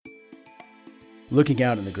looking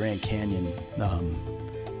out in the Grand Canyon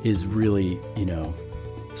is really,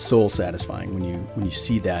 soul satisfying when you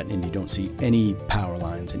see that and you don't see any power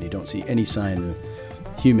lines and you don't see any sign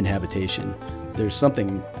of human habitation. There's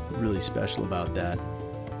something really special about that.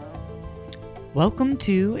 Welcome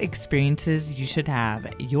to Experiences You Should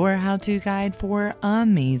Have, your how-to guide for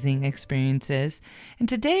amazing experiences. And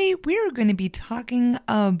today we're going to be talking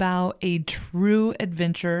about a true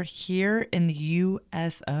adventure here in the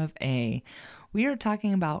US of A. We are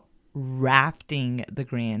talking about rafting the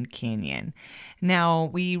Grand Canyon. Now,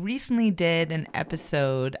 we recently did an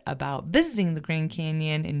episode about visiting the Grand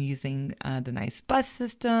Canyon and using the nice bus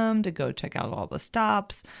system to go check out all the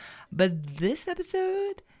stops. But this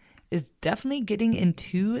episode is definitely getting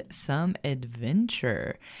into some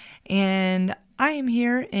adventure. And I am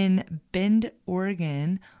here in Bend,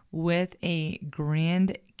 Oregon with a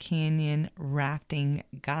Grand Canyon rafting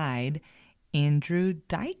guide, Andrew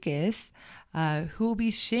Dicus, who will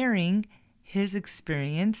be sharing his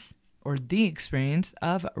experience or the experience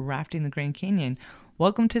of rafting the Grand Canyon.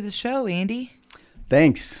 Welcome to the show, Andy.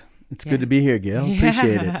 Thanks. It's good to be here, Gail.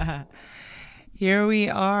 Appreciate it. Here we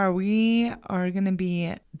are. We are going to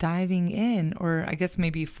be diving in, or I guess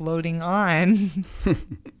maybe floating on,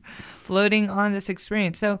 floating on this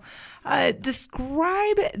experience. So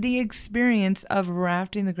describe the experience of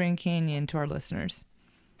rafting the Grand Canyon to our listeners.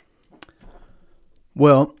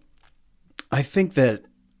 Well, I think that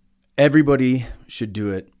everybody should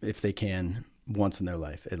do it if they can once in their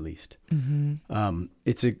life, at least. Mm-hmm.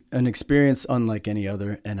 It's an experience unlike any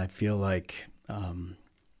other, and I feel like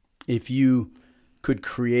if you could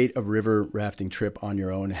create a river rafting trip on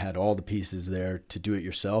your own and had all the pieces there to do it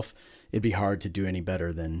yourself, it'd be hard to do any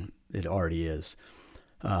better than it already is.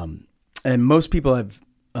 And most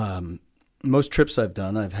trips I've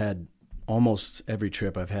done, I've had almost every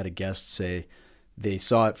trip I've had a guest say they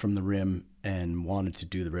saw it from the rim and wanted to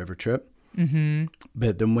do the river trip. Mm-hmm.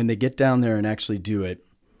 But then when they get down there and actually do it,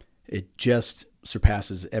 it just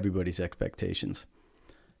surpasses everybody's expectations.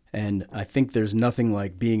 And I think there's nothing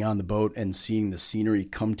like being on the boat and seeing the scenery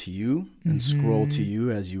come to you and scroll to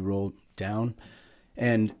you as you roll down.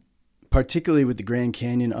 And particularly with the Grand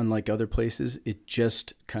Canyon, unlike other places, it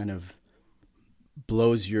just kind of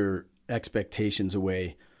blows your expectations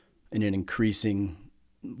away in an increasing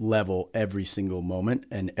level every single moment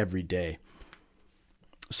and every day.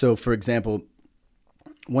 So, for example,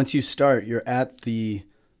 once you start, you're at the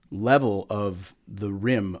level of the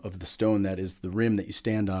rim of the stone that is the rim that you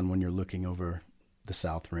stand on when you're looking over the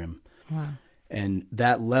south rim. Wow. And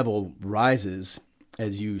that level rises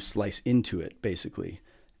as you slice into it, basically.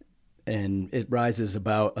 And it rises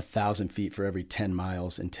about 1,000 feet for every 10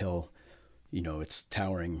 miles until, it's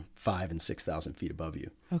towering 5,000 and 6,000 feet above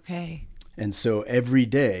you. Okay. And so every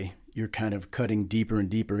day you're kind of cutting deeper and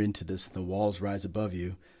deeper into this. The walls rise above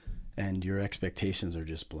you and your expectations are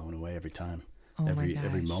just blown away every time. Oh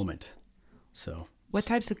every moment. So what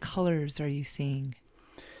types of colors are you seeing?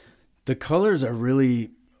 The colors are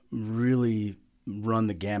really, really run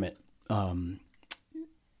the gamut,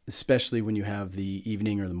 especially when you have the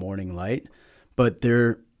evening or the morning light. But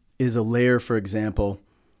there is a layer, for example,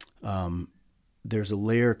 there's a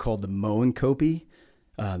layer called the Moenkopi.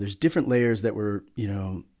 There's different layers that were,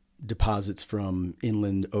 deposits from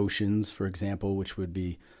inland oceans, for example, which would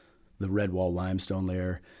be the Redwall limestone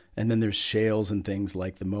layer. And then there's shales and things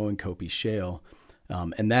like the Moenkopi shale.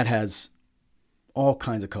 And that has all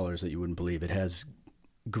kinds of colors that you wouldn't believe. It has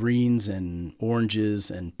greens and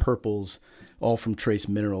oranges and purples, all from trace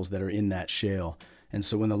minerals that are in that shale. And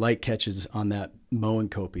so when the light catches on that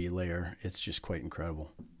Moenkopi layer, it's just quite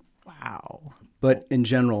incredible. Wow. But in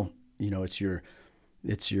general, it's your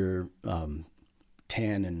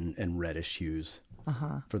tan and reddish hues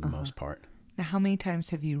for the most part. Now, how many times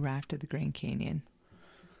have you rafted the Grand Canyon?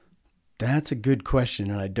 That's a good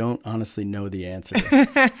question, and I don't honestly know the answer.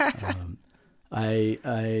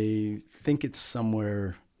 I think it's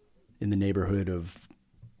somewhere in the neighborhood of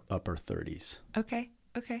upper 30s. Okay.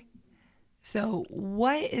 So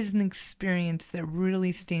what is an experience that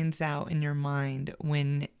really stands out in your mind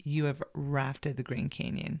when you have rafted the Grand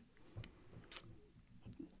Canyon?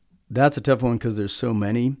 That's a tough one because there's so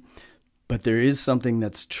many, but there is something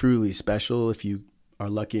that's truly special if you are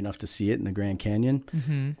lucky enough to see it in the Grand Canyon.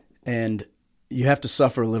 Mm-hmm. And you have to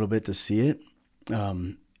suffer a little bit to see it.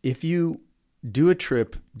 If you do a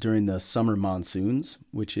trip during the summer monsoons,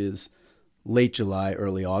 which is late July,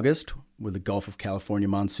 early August, where the Gulf of California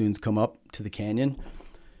monsoons come up to the canyon,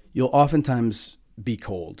 you'll oftentimes be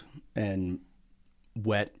cold and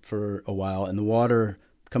wet for a while. And the water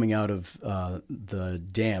coming out of the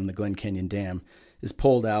dam, the Glen Canyon Dam, is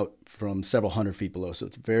pulled out from several hundred feet below. So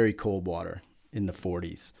it's very cold water. in the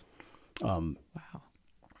 40s. Wow.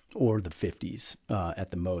 Or the 50s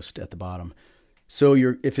at the most at the bottom. So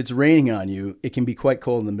if it's raining on you, it can be quite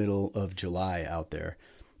cold in the middle of July out there.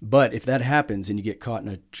 But if that happens and you get caught in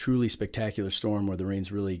a truly spectacular storm where the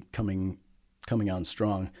rain's really coming on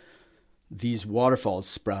strong, these waterfalls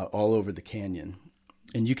sprout all over the canyon.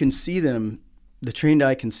 And you can see them, the trained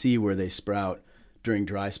eye can see where they sprout during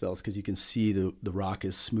dry spells because you can see the rock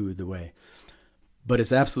is smoothed away. But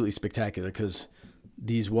it's absolutely spectacular because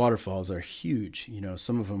these waterfalls are huge. You know,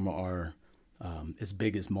 some of them are as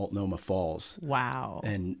big as Multnomah Falls. Wow.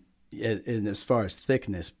 And as far as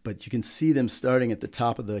thickness, but you can see them starting at the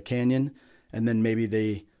top of the canyon, and then maybe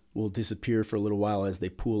they will disappear for a little while as they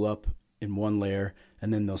pool up in one layer,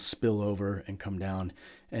 and then they'll spill over and come down.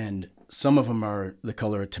 And some of them are the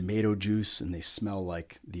color of tomato juice, and they smell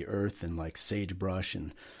like the earth and like sagebrush,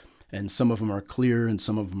 and some of them are clear, and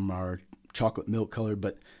some of them are chocolate milk colored,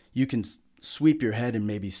 but you can sweep your head and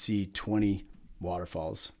maybe see 20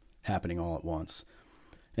 waterfalls happening all at once.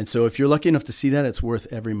 And so if you're lucky enough to see that, it's worth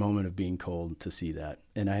every moment of being cold to see that.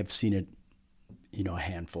 And I've seen it, a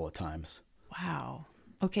handful of times. Wow.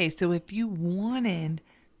 Okay, so if you wanted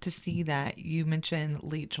to see that, you mentioned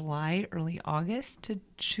late July, early August to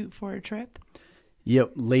shoot for a trip?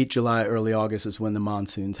 Yep, late July, early August is when the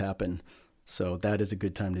monsoons happen. So that is a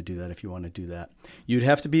good time to do that if you want to do that. You'd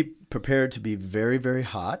have to be prepared to be very, very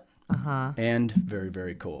hot and very,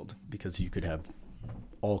 very cold because you could have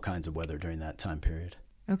all kinds of weather during that time period.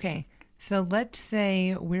 Okay, so let's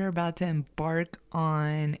say we're about to embark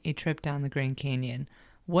on a trip down the Grand Canyon.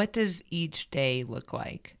 What does each day look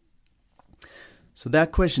like? So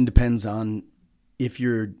that question depends on if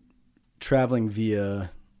you're traveling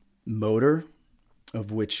via motor,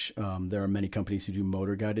 of which there are many companies who do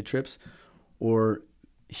motor-guided trips, or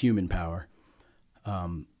human power.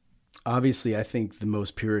 Obviously, I think the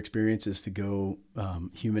most pure experience is to go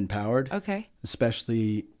human-powered. Okay.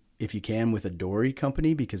 Especially if you can with a dory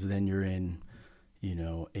company, because then you're in,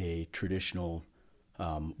 a traditional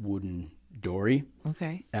wooden dory.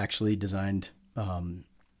 Okay. Actually designed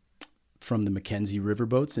from the Mackenzie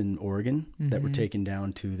riverboats in Oregon that were taken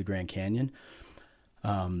down to the Grand Canyon.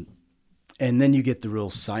 And then you get the real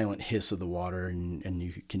silent hiss of the water, and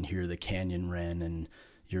you can hear the canyon wren, and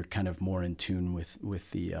you're kind of more in tune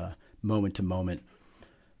with the moment to moment.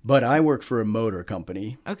 But I work for a motor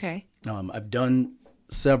company. Okay. I've done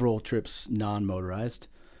several trips non-motorized,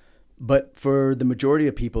 but for the majority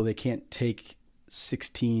of people, they can't take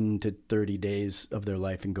 16 to 30 days of their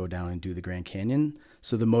life and go down and do the Grand Canyon.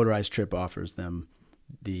 So the motorized trip offers them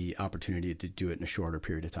the opportunity to do it in a shorter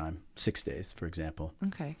period of time, 6 days, for example.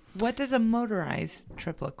 Okay. What does a motorized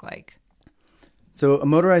trip look like? So a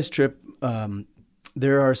motorized trip,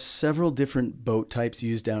 there are several different boat types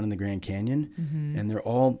used down in the Grand Canyon, and they're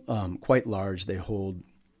all quite large. They hold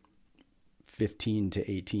 15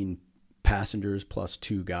 to 18 passengers plus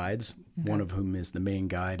 2 guides, one of whom is the main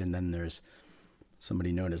guide, and then there's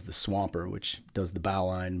somebody known as the swamper, which does the bow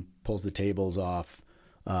line, pulls the tables off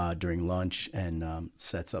during lunch, and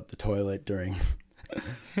sets up the toilet during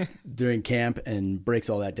during camp and breaks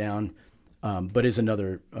all that down, but is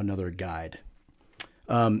another guide.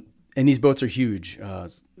 And these boats are huge.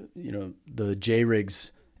 The J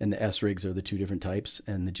rigs and the S rigs are the 2 different types,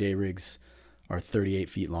 and the J rigs are 38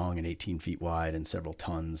 feet long and 18 feet wide and several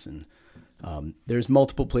tons. And there's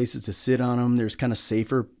multiple places to sit on them. There's kind of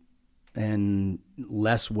safer and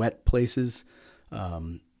less wet places,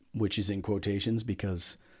 which is in quotations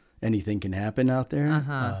because anything can happen out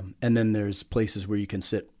there. And then there's places where you can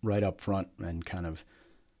sit right up front and kind of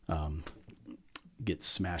get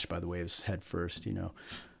smashed by the waves head first,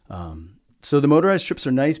 So the motorized trips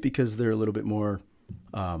are nice because they're a little bit more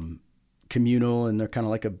communal, and they're kind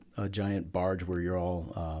of like a giant barge where you're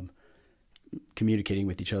all communicating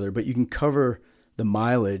with each other. But you can cover the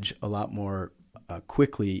mileage a lot more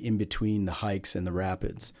quickly in between the hikes and the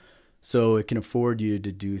rapids. So it can afford you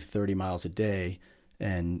to do 30 miles a day,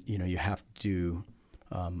 and you have to do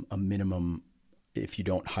a minimum, if you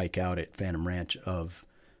don't hike out at Phantom Ranch, of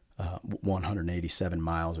 187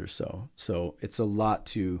 miles or so. So it's a lot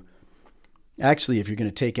to... Actually, if you're going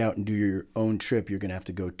to take out and do your own trip, you're going to have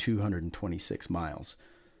to go 226 miles.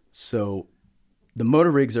 So the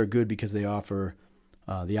motor rigs are good because they offer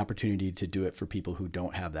the opportunity to do it for people who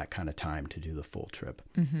don't have that kind of time to do the full trip.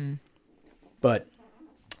 But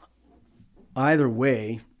either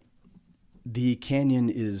way, the canyon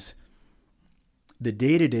is... The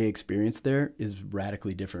day-to-day experience there is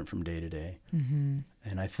radically different from day-to-day.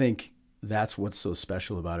 And I think that's what's so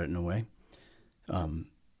special about it in a way.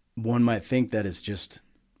 One might think that it's just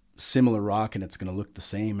similar rock and it's going to look the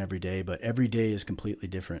same every day, but every day is completely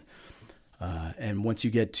different. And once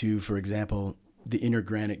you get to, for example, the inner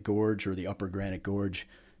Granite Gorge or the upper Granite Gorge,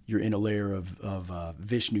 you're in a layer of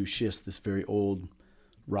Vishnu schist, this very old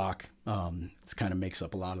rock. It kind of makes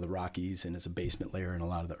up a lot of the Rockies and is a basement layer in a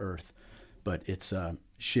lot of the earth. But it's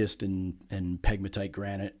schist and pegmatite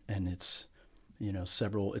granite, and it's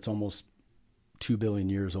it's almost 2 billion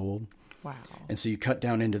years old. Wow. And so you cut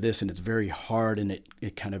down into this, and it's very hard, and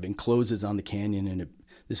it kind of encloses on the canyon, and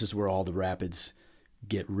this is where all the rapids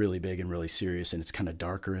get really big and really serious, and it's kind of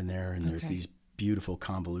darker in there, and there's these beautiful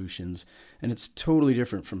convolutions, and it's totally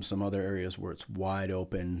different from some other areas where it's wide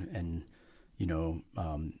open and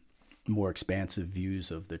more expansive views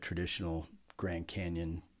of the traditional Grand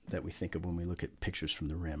Canyon that we think of when we look at pictures from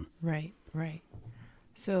the rim. Right.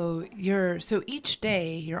 So each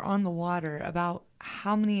day you're on the water. About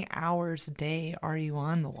how many hours a day are you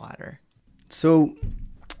on the water? So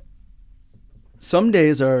some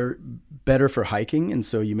days are better for hiking, and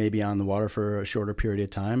so you may be on the water for a shorter period of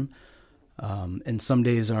time. And some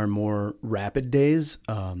days are more rapid days,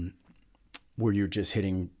 where you're just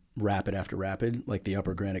hitting rapid after rapid, like the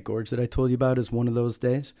Upper Granite Gorge that I told you about is one of those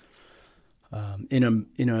days. In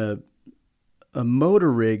a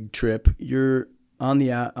motor rig trip, you're on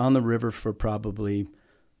the river for probably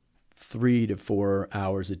 3 to 4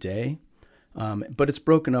 hours a day, but it's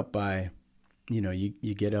broken up by,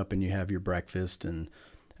 you get up and you have your breakfast, and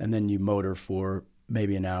then you motor for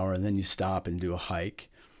maybe an hour, and then you stop and do a hike,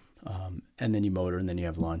 and then you motor, and then you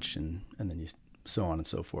have lunch, and then you so on and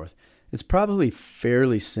so forth. It's probably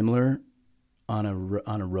fairly similar on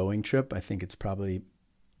a rowing trip. I think it's probably,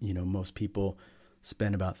 most people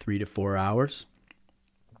spend about 3 to 4 hours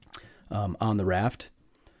on the raft.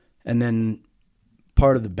 And then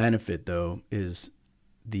part of the benefit, though, is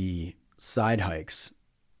the side hikes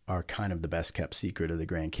are kind of the best kept secret of the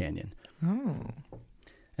Grand Canyon. Oh.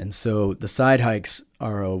 And so the side hikes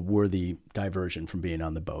are a worthy diversion from being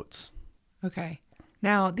on the boats. Okay.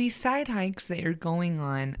 Now, these side hikes that you're going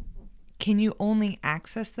on, can you only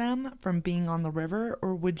access them from being on the river,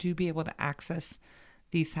 or would you be able to access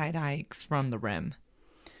these side hikes from the rim?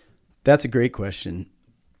 That's a great question.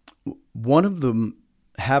 One of them,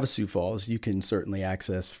 Havasu Falls, you can certainly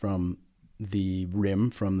access from the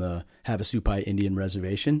rim, from the Havasupai Indian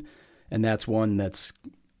Reservation. And that's one that's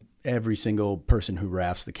every single person who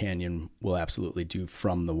rafts the canyon will absolutely do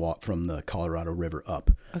from the Colorado River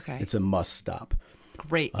up. Okay. It's a must stop.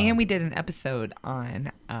 Great. And we did an episode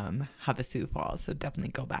on Havasu Falls, so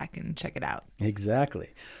definitely go back and check it out.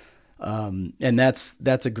 Exactly. And that's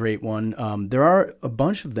a great one. There are a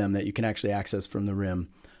bunch of them that you can actually access from the rim.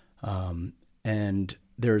 And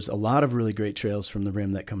there's a lot of really great trails from the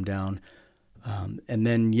rim that come down. And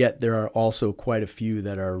then yet there are also quite a few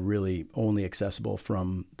that are really only accessible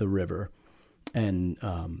from the river. And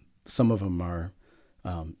some of them are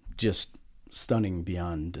just stunning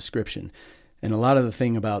beyond description. And a lot of the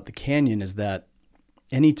thing about the canyon is that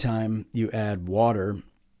anytime you add water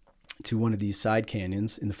to one of these side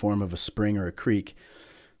canyons in the form of a spring or a creek,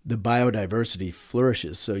 the biodiversity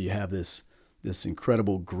flourishes. So you have this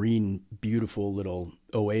incredible green, beautiful little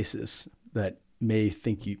oasis that may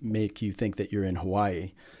make you think that you're in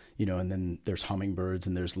Hawaii, and then there's hummingbirds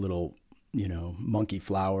and there's little, monkey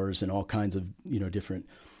flowers and all kinds of, different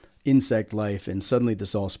insect life. And suddenly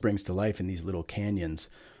this all springs to life in these little canyons.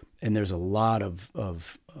 And there's a lot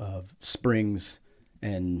of springs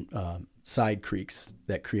and side creeks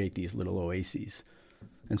that create these little oases.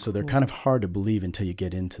 And so they're kind of hard to believe until you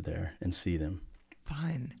get into there and see them.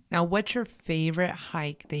 Fun. Now, what's your favorite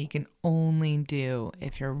hike that you can only do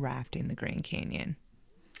if you're rafting the Grand Canyon?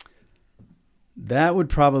 That would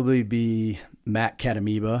probably be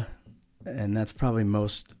Macadamiba. And that's probably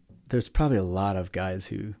there's probably a lot of guys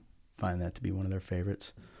who find that to be one of their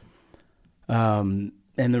favorites.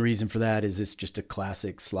 And the reason for that is it's just a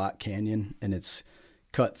classic slot canyon, and it's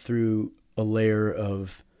cut through a layer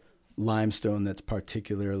of limestone that's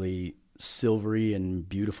particularly silvery and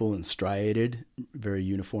beautiful and striated, very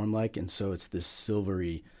uniform-like. And so it's this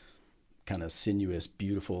silvery, kind of sinuous,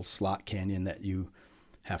 beautiful slot canyon that you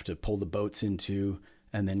have to pull the boats into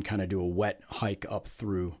and then kind of do a wet hike up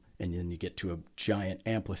through. And then you get to a giant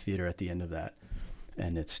amphitheater at the end of that.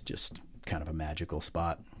 And it's just kind of a magical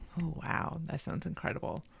spot. Oh, wow. That sounds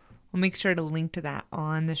incredible. We'll make sure to link to that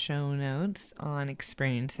on the show notes on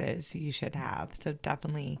experiences you should have. So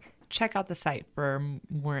definitely check out the site for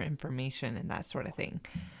more information and that sort of thing.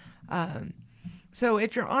 So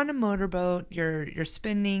if you're on a motorboat, you're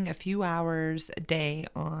spending a few hours a day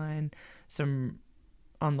on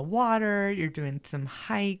the water, you're doing some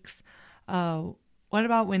hikes. What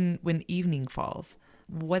about when evening falls?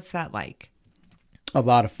 What's that like? A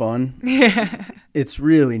lot of fun. It's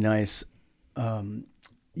really nice.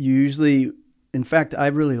 Usually, in fact, I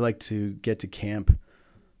really like to get to camp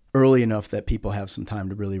early enough that people have some time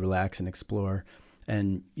to really relax and explore,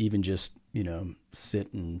 and even just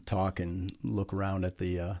sit and talk and look around at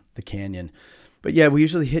the canyon. But yeah, we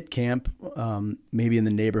usually hit camp maybe in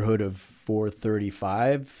the neighborhood of 4:30,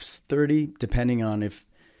 5:30, depending on if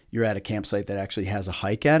you're at a campsite that actually has a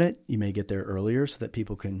hike at it. You may get there earlier so that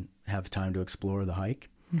people can have time to explore the hike.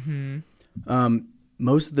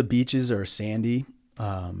 Most of the beaches are sandy.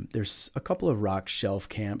 There's a couple of rock shelf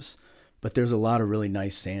camps, but there's a lot of really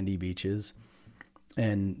nice sandy beaches.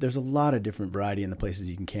 And there's a lot of different variety in the places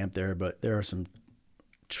you can camp there, but there are some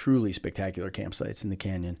truly spectacular campsites in the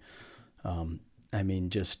canyon.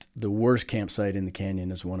 Just the worst campsite in the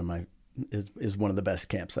canyon is one of the best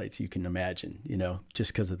campsites you can imagine,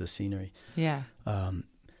 just because of the scenery. Yeah.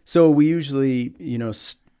 So we usually,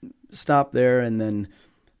 stop there and then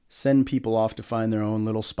send people off to find their own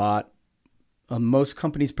little spot. Most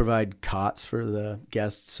companies provide cots for the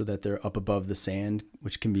guests so that they're up above the sand,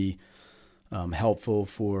 which can be helpful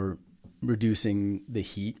for reducing the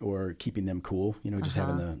heat or keeping them cool, just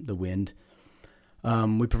having the wind.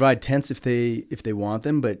 We provide tents if they want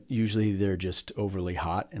them, but usually they're just overly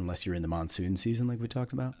hot unless you're in the monsoon season like we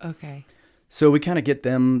talked about. Okay. So we kind of get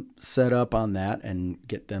them set up on that and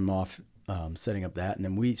get them off setting up that. And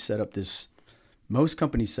then we set up most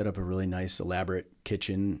companies set up a really nice elaborate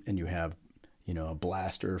kitchen, and you have, a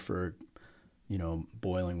blaster for,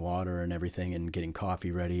 boiling water and everything and getting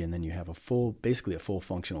coffee ready. And then you have basically a full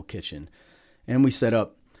functional kitchen. And we set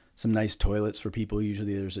up some nice toilets for people.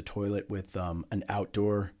 Usually there's a toilet with an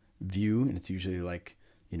outdoor view, and it's usually like,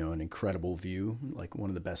 an incredible view, like one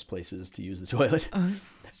of the best places to use the toilet.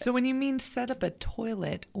 So when you mean set up a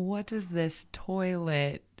toilet, what does this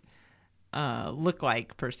toilet look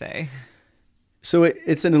like per se? So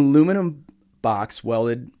it's an aluminum box,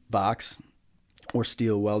 welded box, or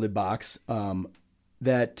steel welded box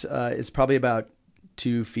that is probably about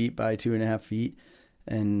 2 feet by 2.5 feet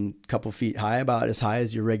and a couple feet high, about as high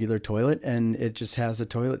as your regular toilet, and it just has a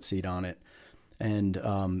toilet seat on it. And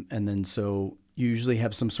then so you usually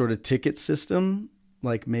have some sort of ticket system,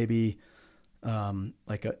 like maybe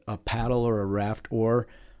like a paddle or a raft oar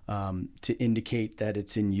to indicate that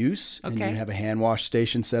it's in use. Okay. And you have a hand wash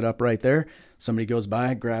station set up right there. Somebody goes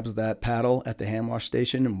by, grabs that paddle at the hand wash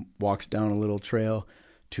station and walks down a little trail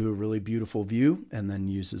to a really beautiful view, and then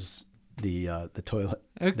uses the toilet.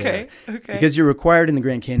 Okay. There. Okay. Because you're required in the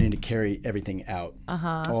Grand Canyon to carry everything out,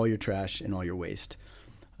 all your trash and all your waste.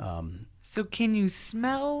 So can you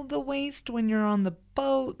smell the waste when you're on the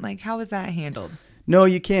boat? Like, how is that handled? No,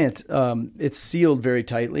 you can't. It's sealed very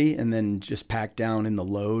tightly and then just packed down in the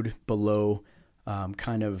load below,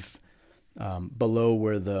 below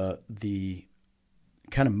where the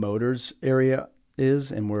kind of motors area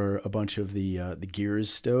is, and where a bunch of the gear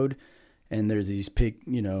is stowed. And there's these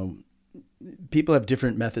people have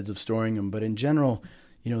different methods of storing them, but in general,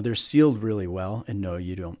 they're sealed really well. And no,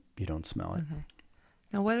 you don't smell it. Okay.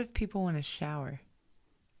 Now, what if people want to shower?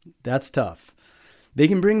 That's tough. They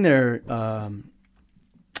can bring their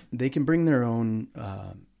own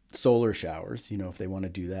solar showers, if they want to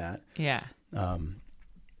do that. Yeah.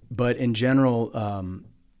 But in general,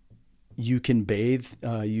 you can bathe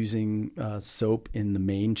using soap in the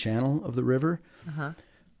main channel of the river.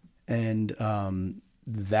 And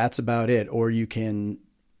that's about it. Or you can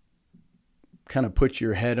kind of put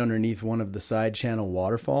your head underneath one of the side channel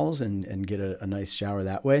waterfalls and get a nice shower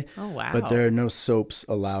that way. Oh, wow. But there are no soaps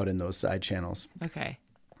allowed in those side channels. Okay.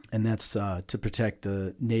 And that's to protect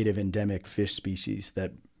the native endemic fish species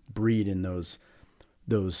that breed in those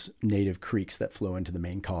native creeks that flow into the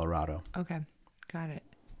main Colorado. Okay. Got it.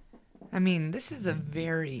 I mean, this is a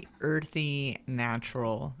very earthy,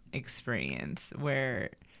 natural experience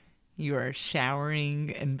where you are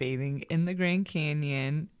showering and bathing in the Grand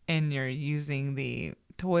Canyon, and you're using the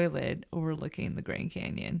toilet overlooking the Grand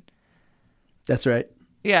Canyon. That's right.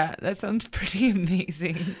 Yeah, that sounds pretty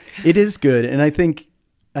amazing. It is good, and I think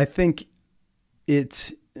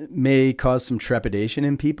it may cause some trepidation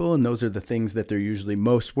in people, and those are the things that they're usually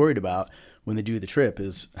most worried about when they do the trip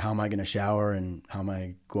is, how am I going to shower and how am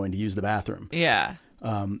I going to use the bathroom? Yeah.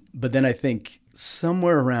 But then I think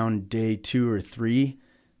somewhere around day 2 or 3,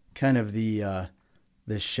 kind of the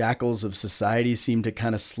shackles of society seem to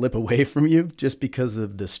kind of slip away from you just because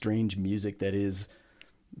of the strange music that is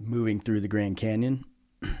moving through the Grand Canyon.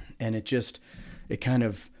 And it kind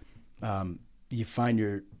of, you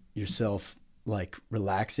find yourself like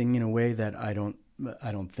relaxing in a way that I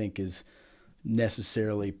don't think is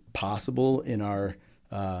necessarily possible in our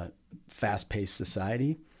fast-paced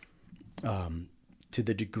society to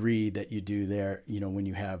the degree that you do there, when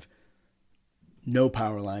you have no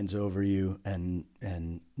power lines over you and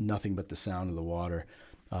nothing but the sound of the water,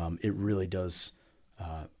 it really does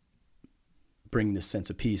bring this sense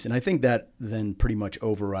of peace. And I think that then pretty much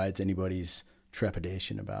overrides anybody's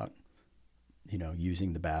trepidation about,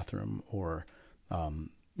 using the bathroom or,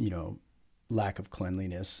 lack of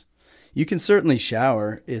cleanliness. You can certainly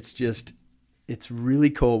shower. It's really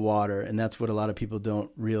cold water, and that's what a lot of people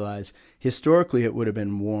don't realize. Historically, it would have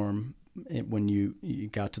been warm when you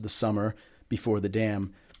got to the summer before the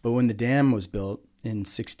dam. But when the dam was built in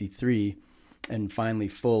 1963 and finally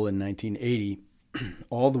full in 1980,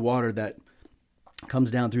 all the water that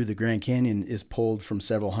comes down through the Grand Canyon is pulled from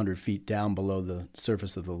several hundred feet down below the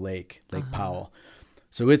surface of the Lake Powell.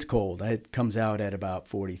 So it's cold. It comes out at about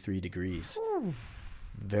 43 degrees. Ooh.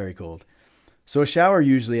 Very cold. So a shower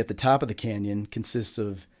usually at the top of the canyon consists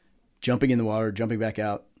of jumping in the water, jumping back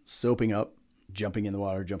out, soaping up, jumping in the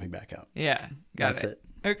water, jumping back out. Yeah, That's it.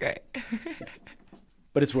 Okay.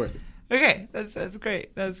 But it's worth it. Okay, that's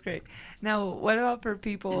great. That's great. Now, what about for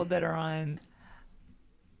people that are on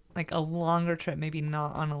like a longer trip, maybe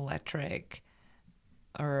not on electric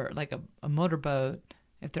or like a motorboat,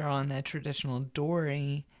 if they're on a traditional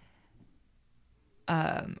dory?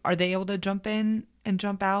 Are they able to jump in and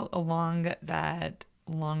jump out along that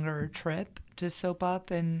longer trip to soap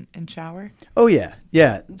up and shower? Oh, yeah.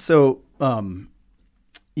 Yeah. So, I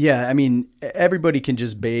mean, everybody can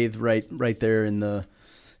just bathe right there in the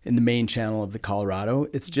main channel of the Colorado.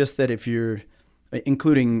 It's just that if you're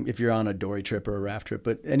on a dory trip or a raft trip,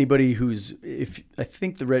 but anybody I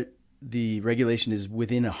think the regulation is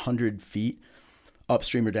within 100 feet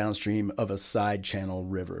upstream or downstream of a side channel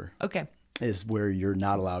river. Okay. Is where you're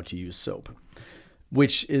not allowed to use soap,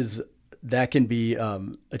 that can be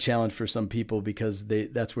a challenge for some people because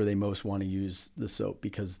that's where they most want to use the soap,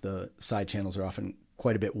 because the side channels are often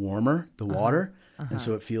quite a bit warmer, the water, and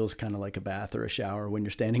so it feels kind of like a bath or a shower when you're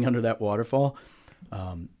standing under that waterfall.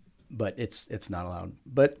 But it's not allowed.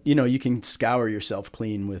 But you can scour yourself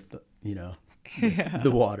clean with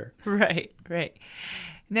the water. Right.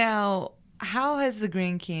 Now, how has the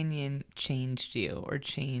Grand Canyon changed you or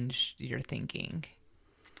changed your thinking?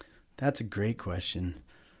 That's a great question.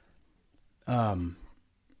 I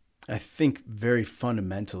think very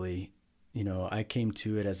fundamentally, I came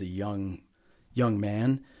to it as a young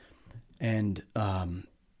man, and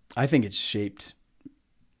I think it's shaped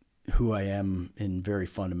who I am in very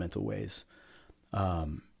fundamental ways. I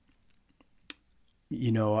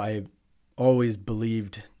always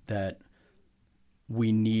believed that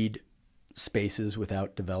we need spaces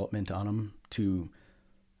without development on them to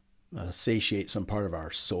satiate some part of our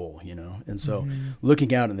soul, and so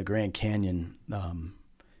looking out in the Grand Canyon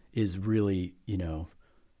is really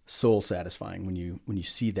soul satisfying when you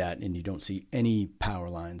see that and you don't see any power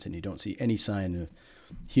lines and you don't see any sign of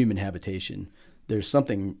human habitation. There's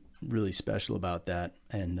something really special about that,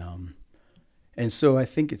 and so I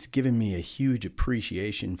think it's given me a huge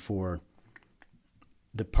appreciation for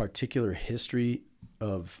the particular history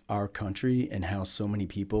of our country and how so many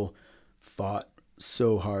people fought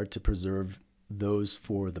so hard to preserve those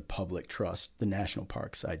for the public trust, the national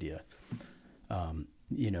parks idea.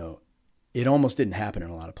 It almost didn't happen in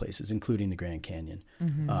a lot of places, including the Grand Canyon.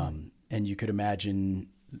 And you could imagine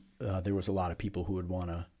there was a lot of people who would want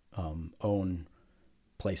to own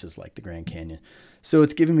places like the Grand Canyon. So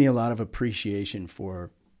it's given me a lot of appreciation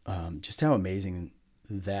for just how amazing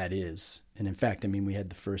that is. And in fact, we had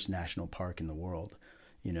the first national park in the world,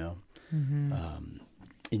 in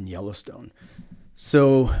Yellowstone.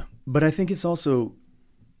 So, but I think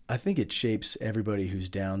it shapes everybody who's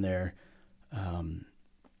down there.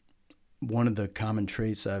 One of the common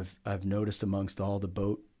traits I've noticed amongst all the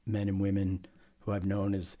boat men and women who I've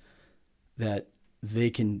known is that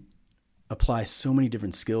they can apply so many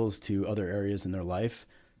different skills to other areas in their life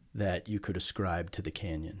that you could ascribe to the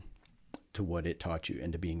canyon, to what it taught you,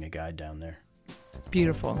 and to being a guide down there.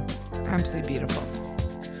 Beautiful. Absolutely beautiful.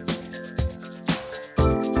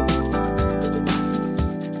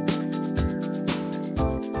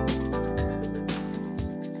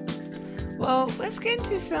 Well, let's get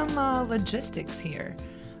into some logistics here.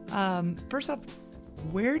 First off,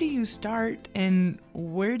 where do you start and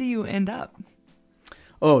where do you end up?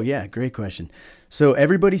 Oh, yeah, great question. So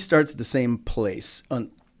everybody starts at the same place.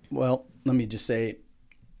 Well, let me just say,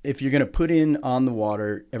 if you're going to put in on the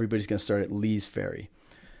water, everybody's going to start at Lee's Ferry.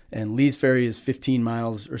 And Lee's Ferry is 15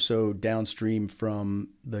 miles or so downstream from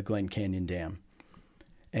the Glen Canyon Dam.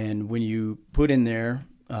 And when you put in there,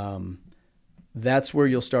 that's where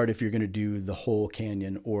you'll start if you're going to do the whole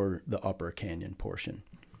canyon or the upper canyon portion.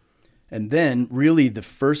 And then really the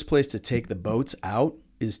first place to take the boats out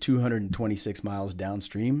is 226 miles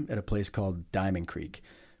downstream at a place called Diamond Creek,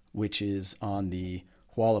 which is on the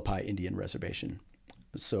Hualapai Indian Reservation.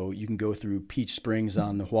 So you can go through Peach Springs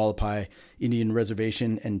on the Hualapai Indian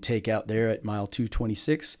Reservation and take out there at mile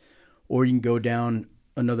 226, or you can go down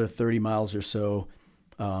another 30 miles or so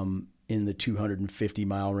in the 250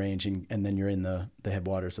 mile range, and then you're in the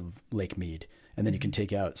headwaters of Lake Mead, and then you can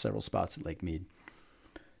take out several spots at Lake Mead.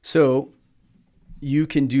 So you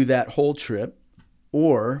can do that whole trip,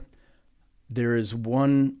 or there's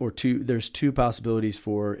two possibilities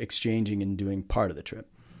for exchanging and doing part of the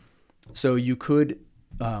trip. So you could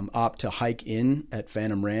opt to hike in at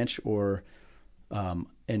Phantom Ranch, or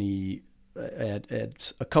at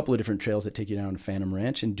a couple of different trails that take you down to Phantom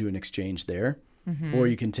Ranch and do an exchange there. Mm-hmm. Or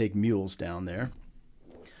you can take mules down there.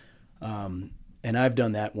 And I've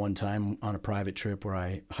done that one time on a private trip where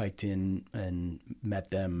I hiked in and met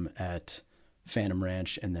them at Phantom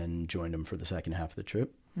Ranch and then joined them for the second half of the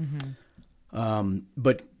trip. Mm-hmm.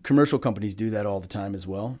 But commercial companies do that all the time as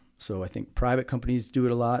well. So I think private companies do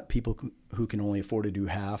it a lot. People who can only afford to do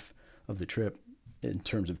half of the trip in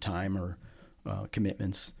terms of time or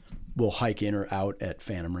commitments will hike in or out at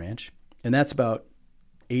Phantom Ranch. And that's about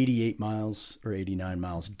 88 miles or 89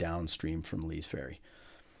 miles downstream from Lee's Ferry.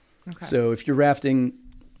 Okay. So if you're rafting,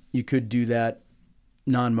 you could do that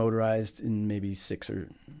non-motorized in maybe 6 or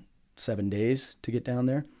 7 days to get down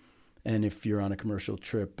there. And if you're on a commercial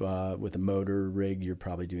trip with a motor rig, you're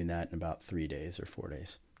probably doing that in about 3 days or 4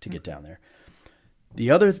 days to get down there.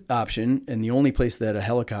 The other option, and the only place that a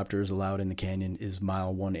helicopter is allowed in the canyon, is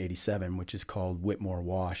mile 187, which is called Whitmore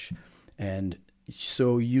Wash. And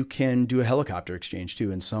so you can do a helicopter exchange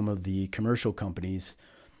too, and some of the commercial companies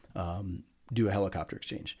do a helicopter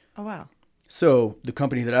exchange. Oh, wow. So the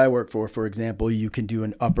company that I work for example, you can do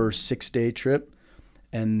an upper 6-day trip,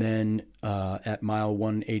 and then at mile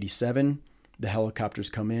 187, the helicopters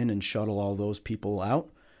come in and shuttle all those people out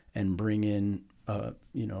and bring in a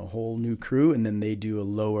whole new crew, and then they do a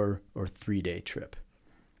lower or 3-day trip.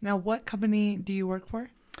 Now, what company do you work for?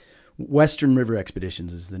 Western River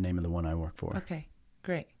Expeditions is the name of the one I work for. Okay,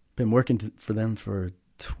 great. Been working for them for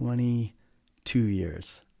 22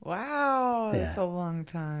 years. Wow, that's a long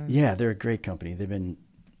time. Yeah, they're a great company. They've been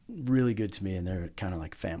really good to me, and they're kind of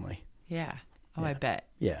like family. Yeah. Oh, yeah. I bet.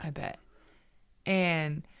 Yeah. I bet.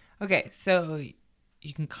 And, okay, so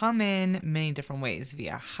you can come in many different ways,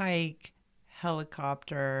 via hike,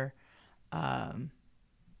 helicopter,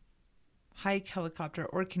 helicopter,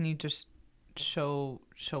 or can you just show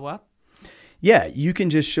up? Yeah, you can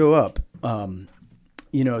just show up.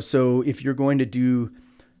 So if you're going to do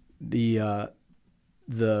the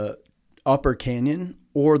upper canyon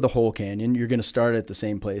or the whole canyon, you're going to start at the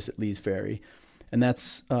same place at Lee's Ferry. And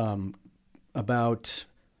that's about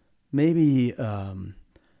maybe an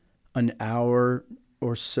hour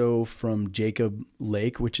or so from Jacob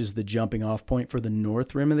Lake, which is the jumping off point for the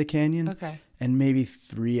north rim of the canyon. Okay. And maybe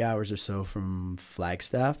 3 hours or so from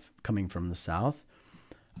Flagstaff, coming from the south.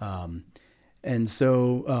 And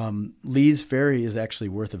so Lee's Ferry is actually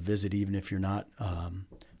worth a visit, even if you're not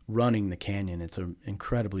running the canyon. It's an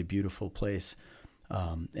incredibly beautiful place.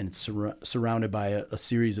 And it's surrounded by a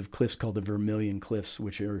series of cliffs called the Vermilion Cliffs,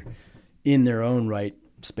 which are in their own right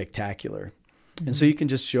spectacular. Mm-hmm. And so you can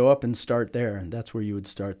just show up and start there. And that's where you would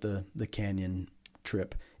start the canyon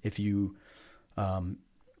trip if you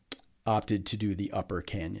opted to do the upper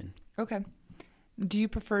canyon. Okay. Do you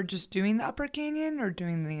prefer just doing the upper canyon or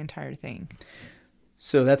doing the entire thing?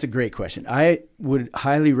 So that's a great question. I would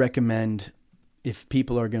highly recommend, if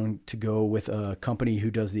people are going to go with a company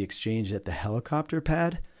who does the exchange at the helicopter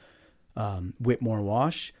pad, Whitmore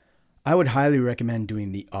Wash, I would highly recommend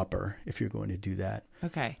doing the upper if you're going to do that.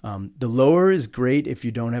 Okay. The lower is great if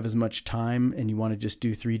you don't have as much time and you want to just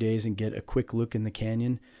do 3 days and get a quick look in the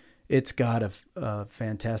canyon. It's got a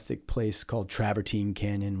fantastic place called Travertine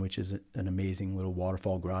Canyon, which is an amazing little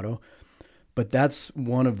waterfall grotto. But that's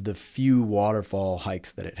one of the few waterfall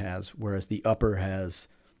hikes that it has, whereas the upper has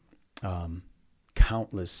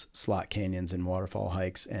countless slot canyons and waterfall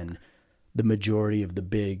hikes, and the majority of the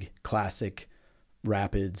big classic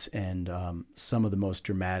rapids and some of the most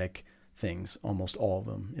dramatic things, almost all of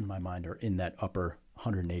them in my mind, are in that upper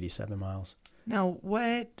 187 miles. Now,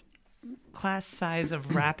 what class size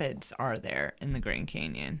of rapids are there in the Grand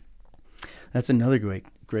Canyon? That's another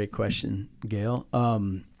great question, Gail.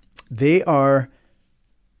 They are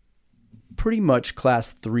pretty much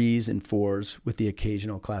class 3s and 4s with the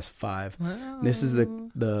occasional class 5. Wow. This is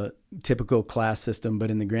the typical class system, but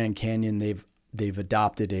in the Grand Canyon they've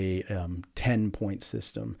adopted a 10-point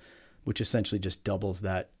system, which essentially just doubles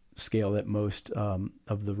that scale that most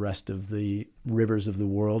of the rest of the rivers of the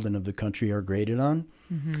world and of the country are graded on,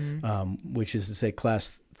 which is to say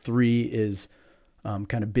class 3 is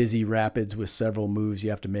kind of busy rapids with several moves you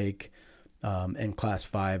have to make, and class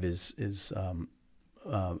 5 is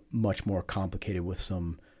much more complicated with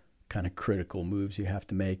some kind of critical moves you have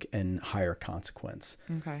to make and higher consequence.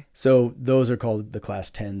 Okay. So those are called the class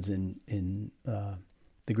 10s in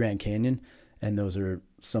the Grand Canyon, and those are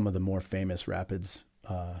some of the more famous rapids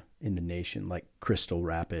in the nation, like Crystal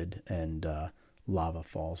Rapid and Lava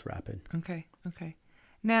Falls Rapid. Okay.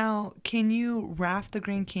 Now, can you raft the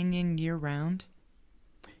Grand Canyon year round?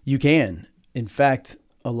 You can. In fact,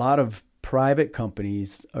 a lot of private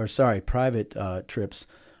trips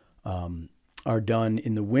are done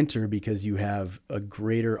in the winter because you have a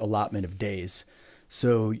greater allotment of days.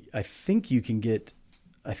 So I think you can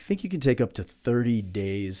take up to 30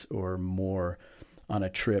 days or more on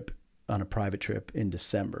a private trip in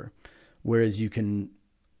December, whereas you can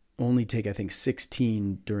only take, I think,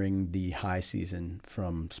 16 during the high season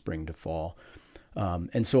from spring to fall.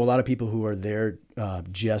 And so a lot of people who are there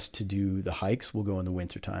just to do the hikes will go in the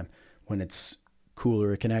wintertime when it's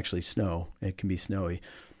cooler. It can actually snow. It can be snowy.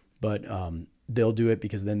 But they'll do it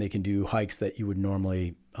because then they can do hikes that you would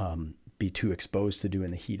normally be too exposed to do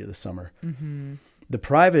in the heat of the summer. Mm-hmm. The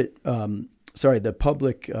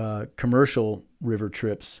public commercial river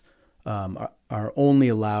trips are only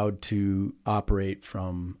allowed to operate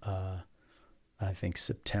from, I think,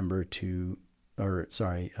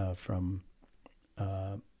 from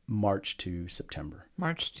March to September.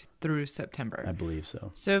 March through September. I believe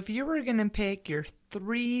so. So if you were going to pick your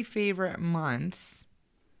 3 favorite months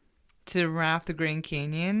to raft the Grand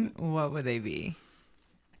Canyon, what would they be?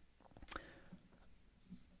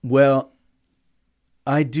 Well,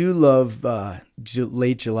 I do love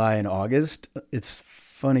late July and August. It's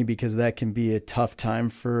funny because that can be a tough time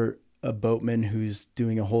for a boatman who's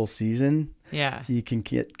doing a whole season. Yeah. You can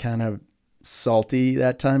get kind of salty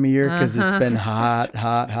that time of year because it's been hot.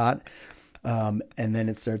 And then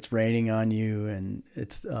it starts raining on you, and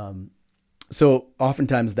it's so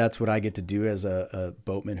oftentimes that's what I get to do as a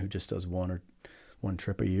boatman who just does one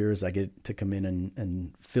trip a year, is I get to come in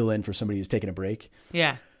and fill in for somebody who's taking a break.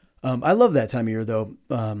 Yeah. I love that time of year though.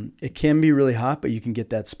 It can be really hot, but you can get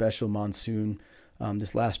that special monsoon.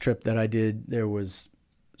 This last trip that I did, there was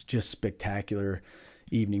just spectacular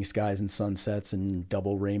evening skies and sunsets and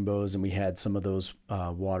double rainbows, and we had some of those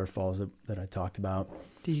waterfalls that I talked about.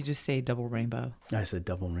 Did you just say double rainbow? I said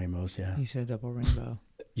double rainbows, yeah. You said double rainbow.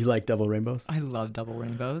 You like double rainbows? I love double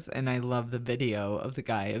rainbows, and I love the video of the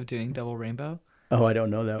guy of doing double rainbow. Oh, I don't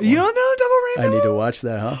know that one. You don't know double rainbow? I need to watch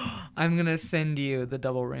that, huh? I'm going to send you the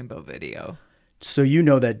double rainbow video. So you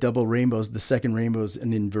know that double rainbows, the second rainbow is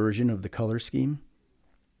an inversion of the color scheme?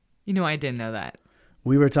 You know, I didn't know that.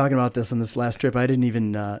 We were talking about this on this last trip. I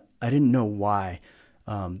didn't know why,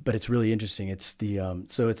 but it's really interesting. It's the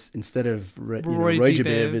so it's instead of Roy G.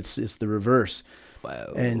 Biv, it's the reverse.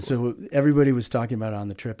 Wow. And so everybody was talking about it on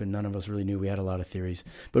the trip, and none of us really knew. We had a lot of theories,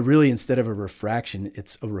 but really instead of a refraction,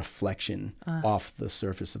 it's a reflection off the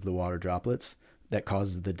surface of the water droplets that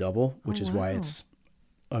causes the double, which is why it's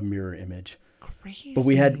a mirror image. Crazy. But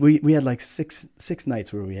we had like six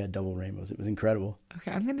nights where we had double rainbows. It was incredible.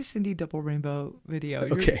 Okay, I'm gonna send you double rainbow video.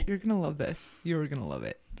 Okay, you're gonna love this. You're gonna love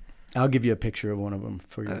it. I'll give you a picture of one of them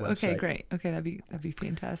for your website. Okay, great. Okay, that'd be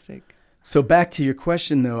fantastic. So back to your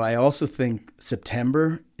question, though, I also think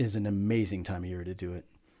September is an amazing time of year to do it.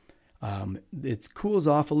 It cools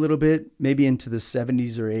off a little bit, maybe into the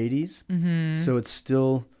 70s or 80s. Mm-hmm. So it's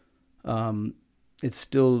still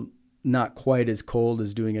not quite as cold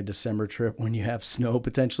as doing a December trip when you have snow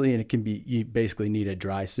potentially, and you basically need a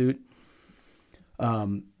dry suit.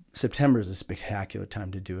 September is a spectacular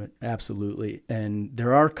time to do it. Absolutely. And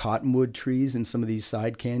there are cottonwood trees in some of these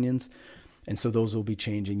side canyons. And so those will be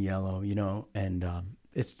changing yellow, and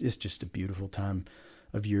it's just a beautiful time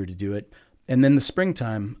of year to do it. And then the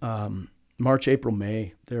springtime, March, April,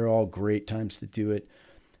 May, they're all great times to do it.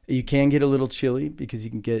 You can get a little chilly because you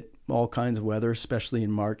can get all kinds of weather, especially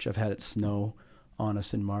in March. I've had it snow on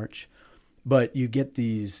us in March. But you get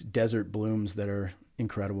these desert blooms that are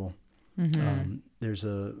incredible. Mm-hmm. There's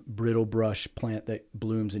a brittle brush plant that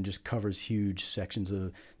blooms and just covers huge sections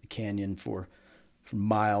of the canyon for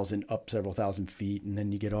miles and up several thousand feet. And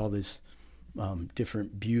then you get all this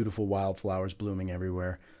different beautiful wildflowers blooming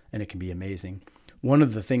everywhere, and it can be amazing. One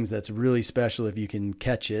of the things that's really special, if you can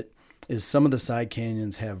catch it, is some of the side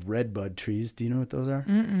canyons have redbud trees. Do you know what those are?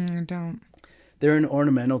 I don't. They're an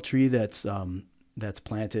ornamental tree that's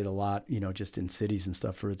planted a lot, just in cities and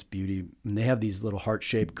stuff for its beauty. And they have these little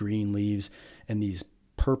heart-shaped green leaves and these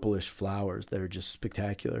purplish flowers that are just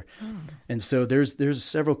spectacular. And so there's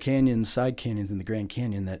several canyons, side canyons in the Grand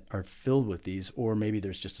Canyon that are filled with these, or maybe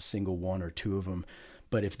there's just a single one or two of them.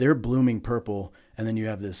 But if they're blooming purple, and then you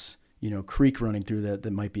have this, creek running through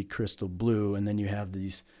that might be crystal blue, and then you have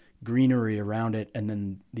these greenery around it, and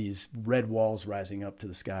then these red walls rising up to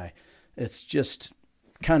the sky, it's just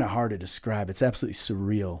kind of hard to describe. It's absolutely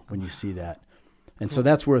surreal when you see that. And so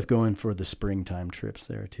that's worth going for the springtime trips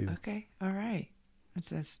there too. Okay. All right.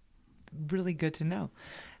 That's really good to know.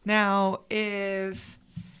 Now, if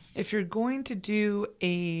you're going to do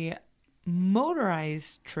a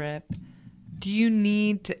motorized trip, do you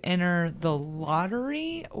need to enter the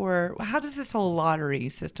lottery, or how does this whole lottery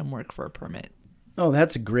system work for a permit? Oh,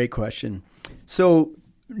 that's a great question. So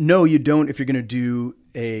no, you don't. If you're going to do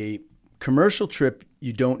a commercial trip,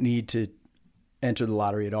 you don't need to enter the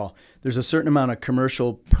lottery at all. There's a certain amount of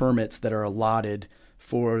commercial permits that are allotted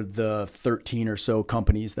for the 13 or so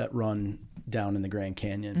companies that run down in the Grand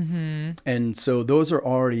Canyon. And so those are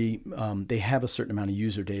already, they have a certain amount of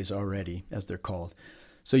user days already, as they're called.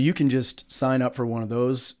 So you can just sign up for one of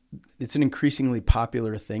those. It's an increasingly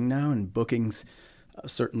popular thing now, and bookings,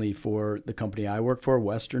 certainly for the company I work for,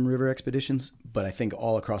 Western River Expeditions, but I think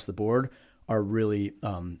all across the board are really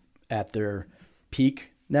at their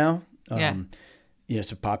peak now.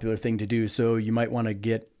 It's a popular thing to do. So you might want to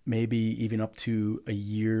get maybe even up to a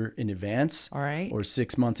year in advance, all right, or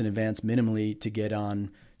 6 months in advance minimally to get on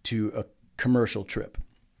to a commercial trip.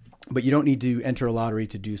 But you don't need to enter a lottery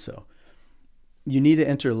to do so. You need to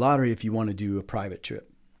enter a lottery if you want to do a private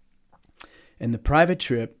trip. And the private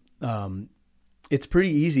trip, it's pretty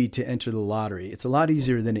easy to enter the lottery. It's a lot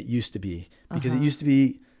easier than it used to be, because it used to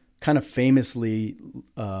be kind of famously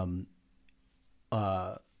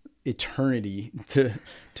eternity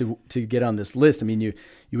to get on this list. I mean, you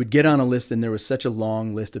would get on a list, and there was such a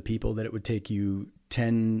long list of people that it would take you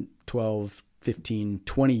 10, 12, 15,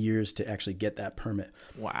 20 years to actually get that permit.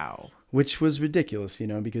 Wow. Which was ridiculous,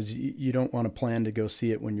 because you don't want to plan to go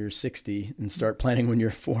see it when you're 60 and start planning when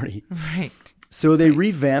you're 40. Right. So they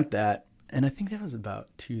revamped that, and I think that was about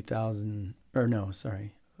 2000, or no,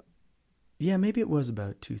 sorry. Yeah, maybe it was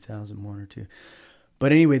about 2001 or 2.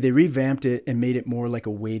 But anyway, they revamped it and made it more like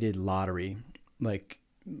a weighted lottery, like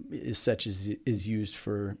such as is used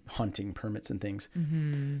for hunting permits and things.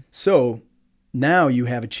 So now you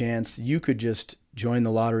have a chance. You could just join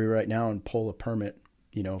the lottery right now and pull a permit,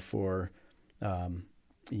 for,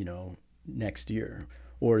 next year.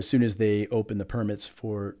 Or as soon as they open the permits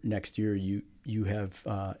for next year, you have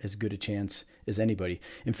as good a chance as anybody.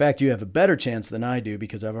 In fact, you have a better chance than I do,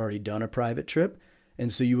 because I've already done a private trip.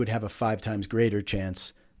 And so you would have a 5 times greater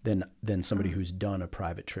chance than somebody who's done a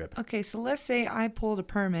private trip. Okay, so let's say I pulled a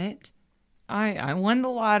permit. I won the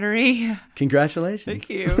lottery. Congratulations. Thank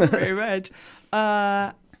you very much.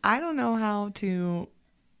 I don't know how to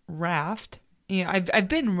raft. I've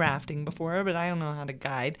been rafting before, but I don't know how to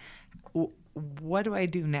guide. What do I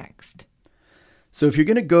do next? So if you're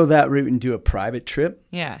going to go that route and do a private trip,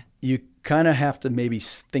 you kind of have to maybe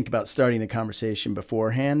think about starting the conversation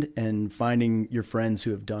beforehand and finding your friends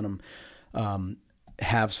who have done them,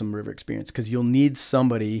 have some river experience, because you'll need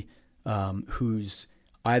somebody who's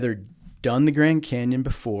either done the Grand Canyon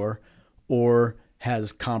before or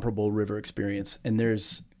has comparable river experience. And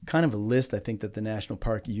there's kind of a list, I think, that the national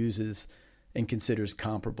park uses and considers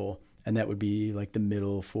comparable. And that would be like the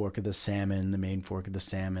middle fork of the Salmon, the main fork of the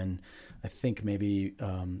Salmon. I think maybe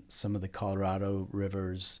some of the Colorado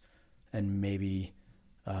rivers, and maybe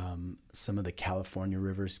some of the California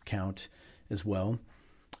rivers count as well.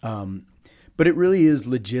 But it really is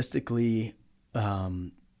logistically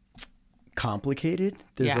complicated.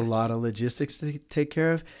 There's a lot of logistics to take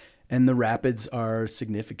care of, and the rapids are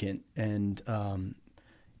significant. And,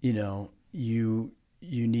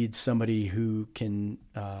 you need somebody who can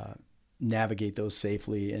navigate those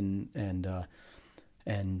safely and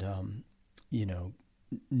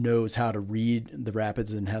knows how to read the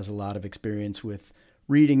rapids and has a lot of experience with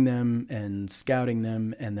reading them and scouting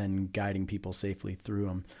them and then guiding people safely through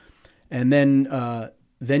them. And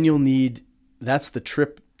then you'll need, that's the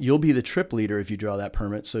trip. You'll be the trip leader if you draw that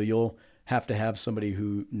permit. So you'll have to have somebody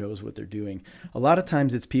who knows what they're doing. A lot of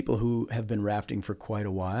times it's people who have been rafting for quite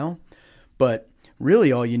a while, but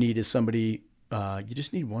really all you need is somebody. You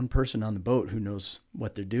just need one person on the boat who knows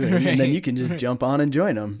what they're doing, and then you can just jump on and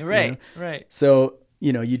join them. Right. So,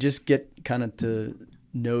 you just get kind of to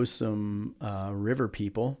know some river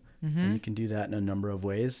people, and you can do that in a number of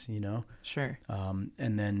ways, Sure. And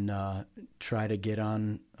then try to get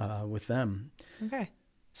on with them. Okay.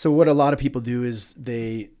 So what a lot of people do is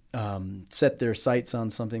they set their sights on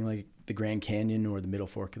something like the Grand Canyon or the Middle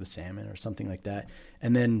Fork of the Salmon or something like that.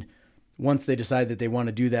 And then once they decide that they want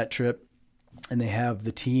to do that trip and they have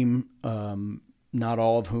the team, not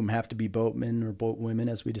all of whom have to be boatmen or boatwomen,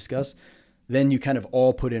 as we discussed, then you kind of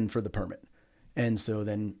all put in for the permit. And so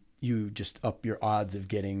then you just up your odds of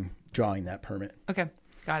drawing that permit. Okay,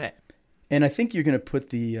 got it. And I think you're going to put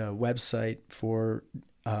the website for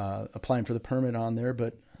applying for the permit on there,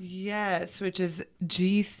 but yes, which is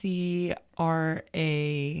GCRA,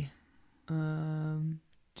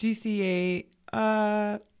 GCA.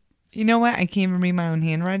 You know what? I can't even read my own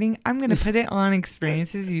handwriting. I'm going to put it on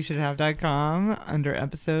experiencesyoushouldhave.com under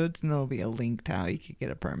episodes, and there'll be a link to how you could get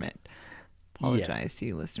a permit. Apologize to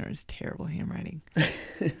you listeners. Terrible handwriting.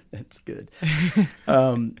 That's good.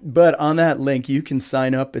 But on that link, you can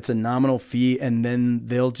sign up. It's a nominal fee, and then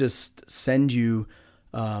they'll just send you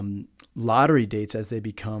lottery dates as they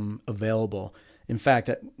become available. In fact,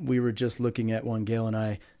 we were just looking at one, Gail and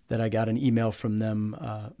I, that I got an email from them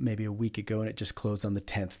maybe a week ago, and it just closed on the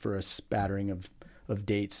 10th for a spattering of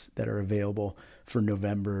dates that are available for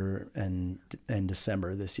November and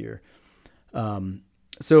December this year.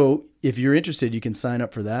 So if you're interested, you can sign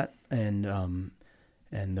up for that, and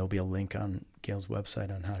there'll be a link on Gail's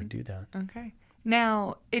website on how to do that. Okay.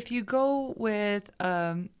 Now, if you go with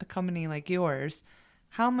a company like yours,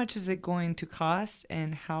 how much is it going to cost,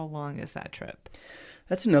 and how long is that trip?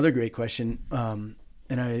 That's another great question, and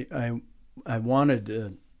I wanted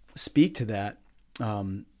to speak to that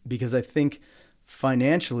because I think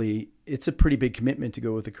financially it's a pretty big commitment to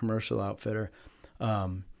go with a commercial outfitter.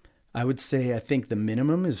 I would say I think the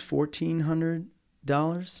minimum is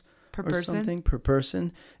 $1,400 per or person? something per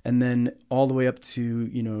person, and then all the way up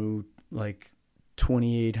to like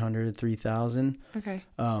 $2,800, $3,000. Okay.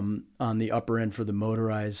 On the upper end for the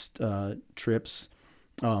motorized trips,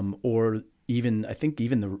 or even I think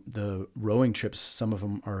even the rowing trips. Some of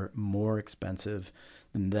them are more expensive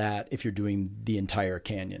than that if you're doing the entire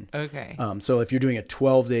canyon. Okay. So if you're doing a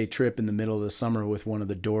 12-day trip in the middle of the summer with one of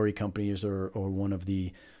the dory companies or one of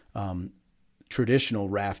the traditional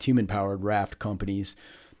human-powered raft companies,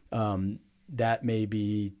 that may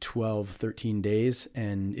be 12, 13 days.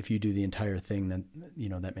 And if you do the entire thing, then,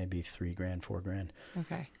 that may be $3,000, $4,000.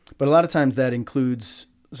 Okay. But a lot of times that includes,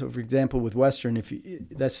 so for example, with Western,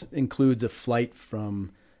 that includes a flight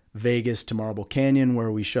from Vegas to Marble Canyon,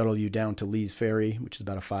 where we shuttle you down to Lee's Ferry, which is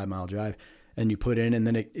about a 5-mile drive, and you put in, and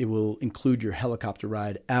then it will include your helicopter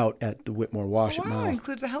ride out at the Whitmore Washit Mile. Wow, it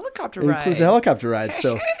includes a helicopter It ride. includes a helicopter ride.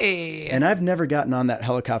 Hey. And I've never gotten on that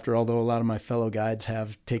helicopter, although a lot of my fellow guides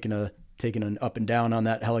have taken an up and down on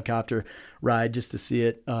that helicopter ride just to see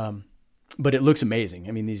it. But it looks amazing.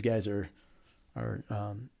 I mean, these guys are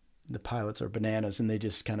the pilots are bananas, and they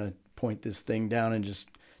just kind of point this thing down and just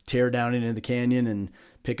tear down into the canyon and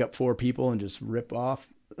pick up 4 people and just rip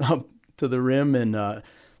off up to the rim. And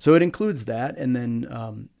so it includes that, and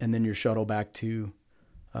then your shuttle back to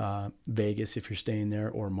Vegas if you're staying there,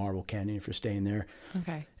 or Marble Canyon if you're staying there.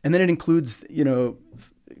 Okay. And then it includes,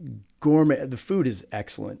 gourmet. The food is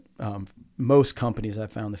excellent. Most companies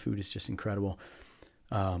I've found the food is just incredible.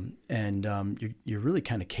 You're really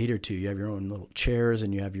kind of catered to. You have your own little chairs,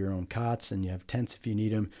 and you have your own cots, and you have tents if you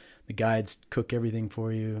need them. The guides cook everything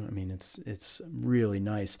for you. I mean, it's really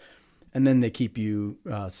nice. And then they keep you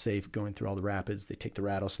safe going through all the rapids. They take the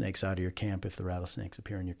rattlesnakes out of your camp if the rattlesnakes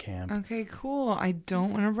appear in your camp. Okay, cool. I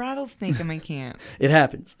don't want a rattlesnake in my camp. It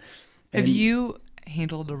happens. Have you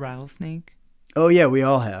handled a rattlesnake? Oh, yeah, we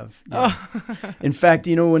all have. Yeah. Oh. In fact,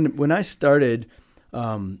 when I started,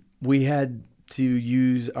 we had to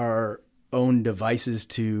use our own devices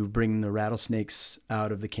to bring the rattlesnakes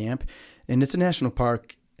out of the camp. And it's a national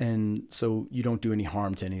park, and so you don't do any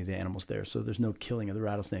harm to any of the animals there. So there's no killing of the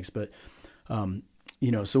rattlesnakes. But,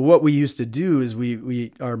 so what we used to do is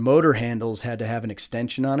our motor handles had to have an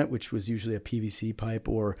extension on it, which was usually a PVC pipe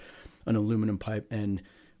or an aluminum pipe. And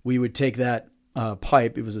we would take that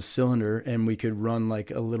pipe, it was a cylinder, and we could run like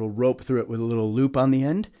a little rope through it with a little loop on the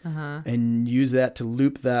end, and use that to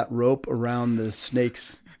loop that rope around the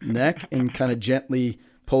snake's neck and kind of gently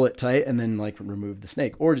pull it tight, and then like remove the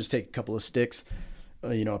snake. Or just take a couple of sticks,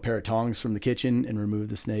 a pair of tongs from the kitchen, and remove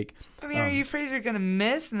the snake. I mean, are you afraid you're going to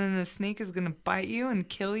miss, and then the snake is going to bite you and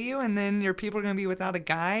kill you, and then your people are going to be without a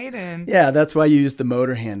guide? And yeah, that's why you used the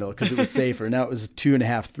motor handle, because it was safer. Now it was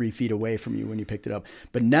 2.5, 3 feet away from you when you picked it up.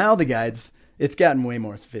 But now the guides, it's gotten way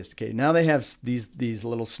more sophisticated. Now they have these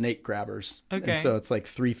little snake grabbers. Okay. And so it's like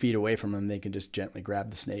 3 feet away from them. They can just gently grab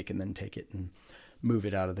the snake and then take it and move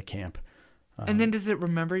it out of the camp. And then does it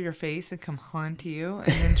remember your face and come haunt you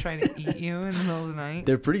and then try to eat you in the middle of the night?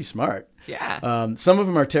 They're pretty smart. Yeah. Some of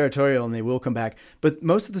them are territorial and they will come back. But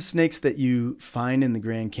most of the snakes that you find in the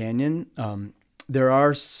Grand Canyon, there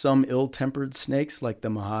are some ill-tempered snakes like the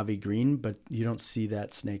Mojave Green, but you don't see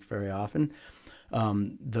that snake very often.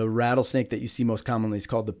 The rattlesnake that you see most commonly is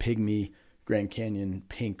called the pygmy Grand Canyon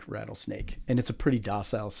pink rattlesnake. And it's a pretty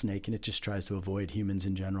docile snake, and it just tries to avoid humans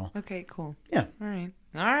in general. Okay, cool. Yeah. All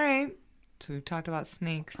right. So we talked about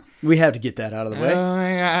snakes. We have to get that out of the way. Oh,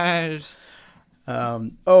 my gosh.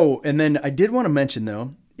 And then I did want to mention,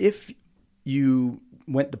 though, if you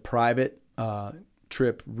went the private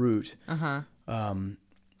trip route,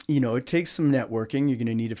 it takes some networking. You're going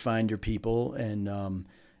to need to find your people and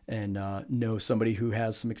know somebody who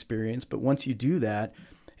has some experience. But once you do that,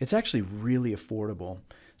 it's actually really affordable.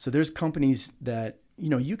 So there's companies that,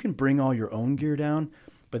 you can bring all your own gear down,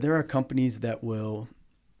 but there are companies that will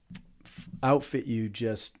outfit you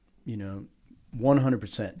just,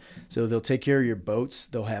 100%. So they'll take care of your boats.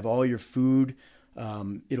 They'll have all your food.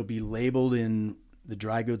 It'll be labeled the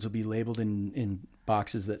dry goods will be labeled in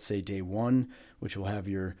boxes that say day one, which will have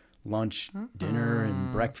your lunch, dinner,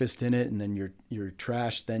 and breakfast in it. And then your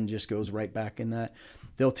trash then just goes right back in that.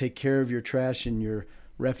 They'll take care of your trash and your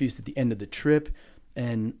refuse at the end of the trip.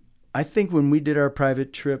 And I think when we did our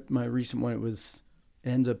private trip, my recent one, it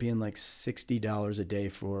ends up being like $60 a day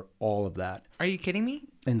for all of that. Are you kidding me?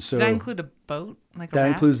 And so does that include a boat? That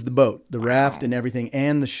includes the boat, the raft and everything,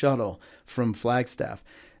 and the shuttle from Flagstaff.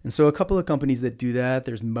 And so a couple of companies that do that,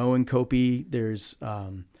 there's Moe and Kopi, there's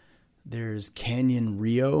Canyon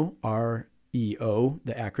Rio, REO,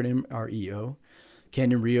 the acronym REO.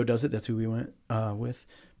 Canyon Rio does it. That's who we went with.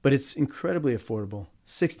 But it's incredibly affordable,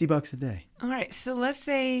 $60 a day. All right. So let's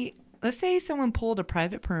say someone pulled a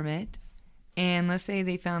private permit, and let's say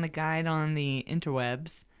they found a guide on the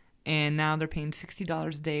interwebs, and now they're paying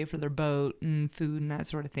 $60 a day for their boat and food and that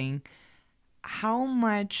sort of thing. How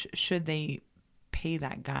much should they pay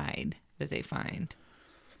that guide that they find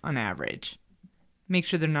on average? Make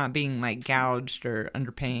sure they're not being like gouged or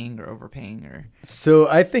underpaying or overpaying or. So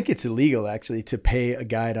I think it's illegal actually to pay a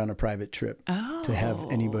guide on a private trip. Oh. To have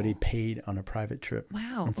anybody paid on a private trip.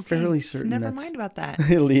 Wow. I'm fairly certain so never that's mind about that.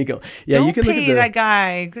 illegal. Yeah, Don't you can pay look at that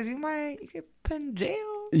guy because you get put in jail.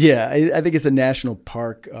 Yeah, I think it's a national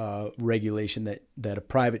park regulation that a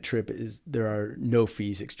private trip there are no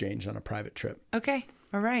fees exchanged on a private trip. Okay.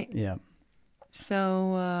 All right. Yeah.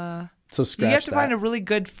 So scratch you have to that. find a really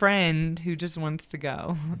good friend who just wants to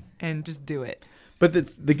go and just do it. But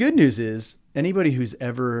the good news is anybody who's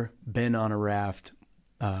ever been on a raft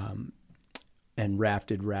and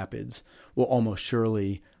rafted rapids will almost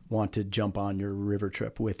surely want to jump on your river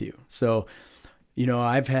trip with you. So,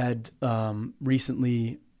 I've had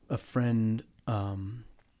recently a friend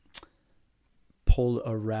pulled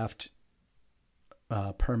a raft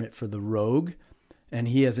permit for the Rogue, and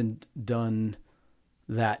he hasn't done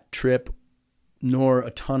that trip nor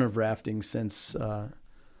a ton of rafting since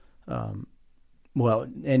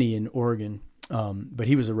any in Oregon, but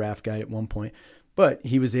he was a raft guide at one point. But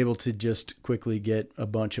he was able to just quickly get a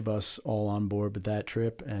bunch of us all on board with that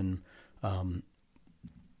trip, and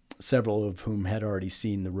several of whom had already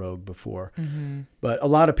seen the Rogue before. Mm-hmm. But a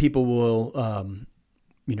lot of people will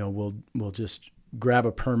just grab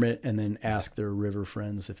a permit and then ask their river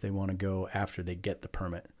friends if they want to go after they get the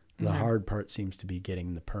permit. The hard part seems to be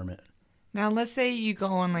getting the permit. Now, let's say you go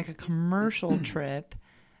on like a commercial trip.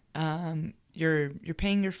 You're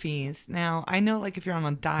paying your fees. Now, I know like if you're on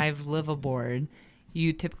a dive liveaboard,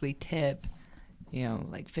 you typically tip,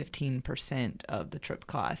 like 15% of the trip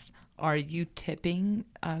cost. Are you tipping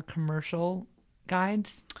commercial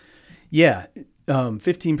guides? Yeah,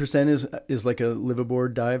 15% is like a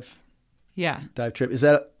liveaboard dive. Yeah. Dive trip.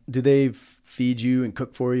 Do they feed you and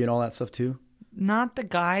cook for you and all that stuff too? Not the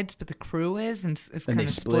guides, but the crew is, and it's kind of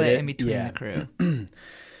split in between the crew.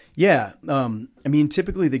 Yeah.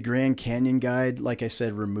 Typically the Grand Canyon guide, like I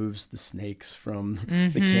said, removes the snakes from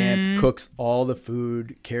the camp, cooks all the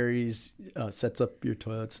food, carries, sets up your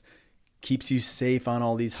toilets, keeps you safe on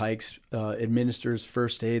all these hikes, administers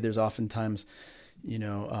first aid. There's oftentimes,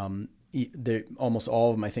 almost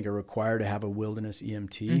all of them, I think, are required to have a wilderness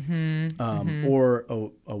EMT or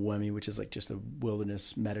a WEMI, which is like just a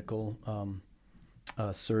wilderness medical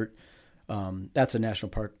cert. That's a national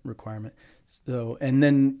park requirement. So, and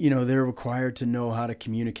then, they're required to know how to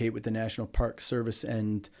communicate with the National Park Service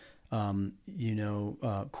and,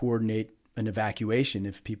 coordinate an evacuation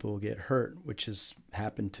if people get hurt, which has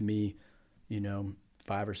happened to me,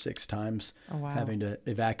 5 or 6 times, Oh, wow. having to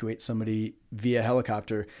evacuate somebody via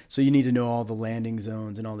helicopter. So you need to know all the landing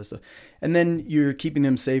zones and all this stuff. And then you're keeping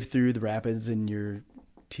them safe through the rapids, and you're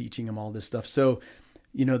teaching them all this stuff. So,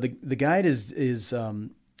 the guide is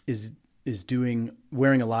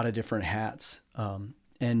wearing a lot of different hats,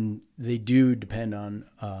 and they do depend on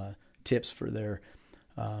tips for their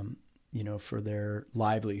for their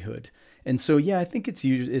livelihood. And so, I think it's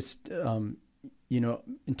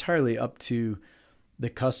entirely up to the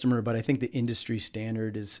customer, but I think the industry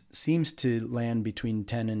standard seems to land between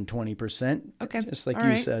 10 and 20%. Okay. Just like All you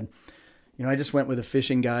right. said. I just went with a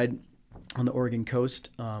fishing guide on the Oregon coast,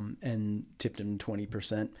 and tipped him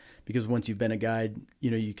 20%, because once you've been a guide,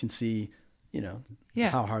 you can see,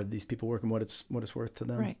 how hard these people work and what it's worth to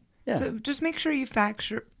them. Right. Yeah. So just make sure you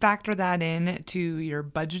factor that in to your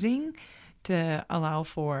budgeting to allow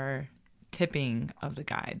for tipping of the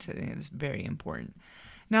guides. I think it's very important.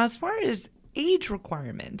 Now, as far as age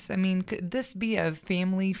requirements, I mean, could this be a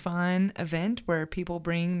family fun event where people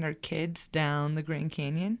bring their kids down the Grand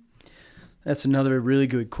Canyon? That's another really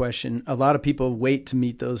good question. A lot of people wait to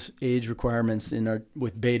meet those age requirements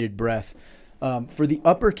with bated breath. For the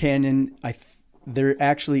Upper Canyon, there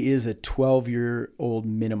actually is a 12-year-old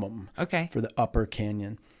minimum. Okay. For the Upper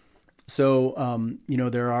Canyon. So,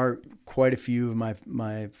 there are quite a few of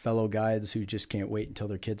my fellow guides who just can't wait until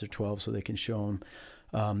their kids are 12 so they can show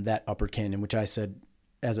them that Upper Canyon, which as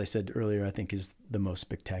I said earlier, I think is the most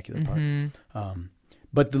spectacular part. Mm-hmm.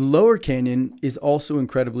 But the Lower Canyon is also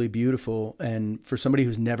incredibly beautiful. And for somebody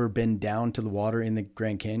who's never been down to the water in the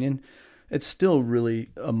Grand Canyon, it's still really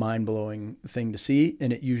a mind-blowing thing to see.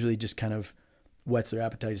 And it usually just kind of whets their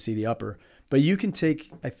appetite to see the upper. But you can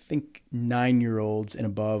take, I think, 9-year-olds and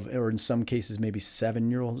above, or in some cases, maybe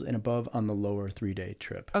 7-year-olds and above on the lower 3-day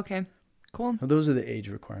trip. Okay, cool. Now, those are the age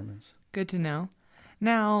requirements. Good to know.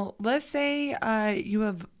 Now, let's say you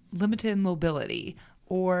have limited mobility,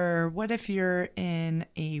 or what if you're in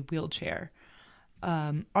a wheelchair?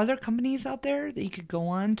 Are there companies out there that you could go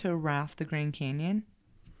on to raft the Grand Canyon?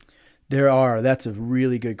 There are. That's a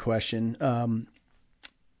really good question.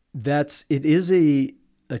 It is a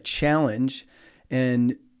challenge,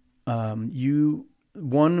 and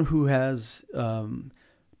one who has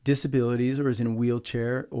disabilities or is in a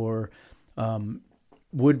wheelchair or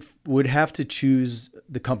would have to choose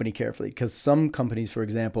the company carefully, because some companies, for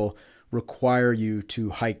example, require you to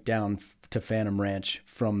hike down to Phantom Ranch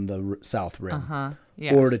from the South Rim,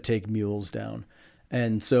 or to take mules down,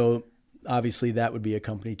 and so obviously that would be a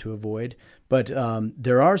company to avoid. But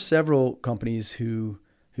there are several companies who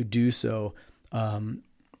do so.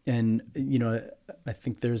 And, I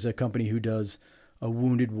think there's a company who does a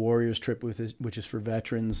Wounded Warriors trip which is for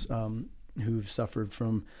veterans who've suffered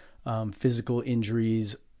from physical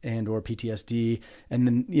injuries and or PTSD. And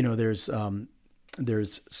then,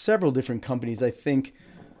 there's several different companies. I think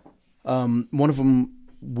one of them,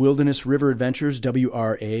 Wilderness River Adventures,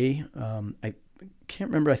 WRA. I can't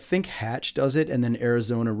remember. I think Hatch does it. And then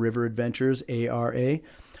Arizona River Adventures, ARA,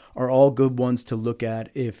 are all good ones to look at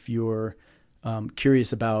if you're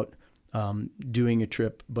curious about doing a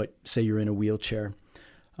trip, but say you're in a wheelchair.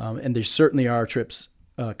 And there certainly are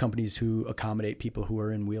companies who accommodate people who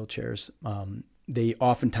are in wheelchairs. They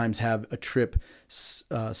oftentimes have a trip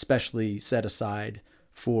specially set aside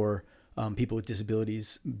for people with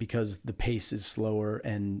disabilities because the pace is slower,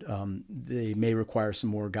 and they may require some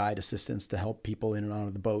more guide assistance to help people in and out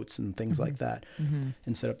of the boats and things like that,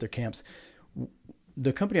 and set up their camps.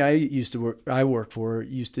 The company I work for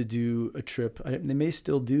used to do a trip. They may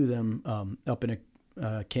still do them up in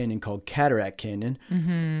a canyon called Cataract Canyon,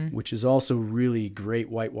 which is also really great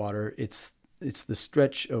whitewater. It's the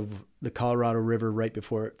stretch of the Colorado River right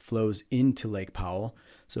before it flows into Lake Powell,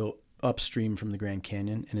 so upstream from the Grand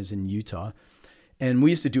Canyon, and is in Utah. And we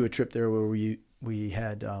used to do a trip there where we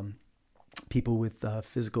had people with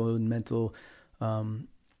physical and mental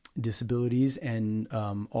disabilities, and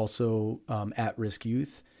also at-risk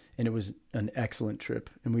youth, and it was an excellent trip.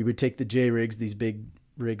 And we would take the J-rigs, these big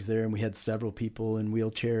rigs there, and we had several people in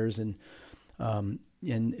wheelchairs, and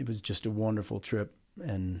it was just a wonderful trip.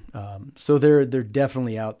 And so they're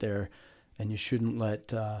definitely out there, and you shouldn't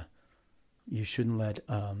let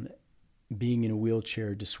being in a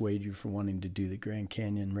wheelchair dissuade you from wanting to do the Grand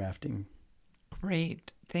Canyon rafting.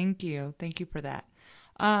 Great, thank you for that.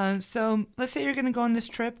 So let's say you're going to go on this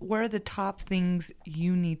trip. What are the top things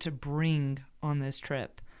you need to bring on this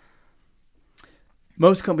trip?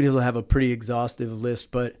 Most companies will have a pretty exhaustive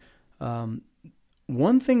list, but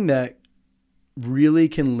one thing that really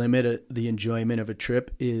can limit the enjoyment of a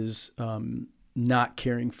trip is not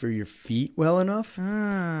caring for your feet well enough.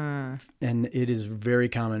 And it is very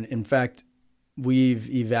common. In fact, we've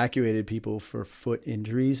evacuated people for foot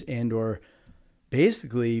injuries and or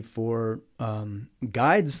basically for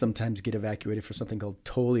guides sometimes get evacuated for something called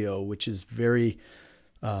polio, which is very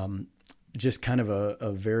just kind of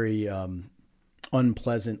a very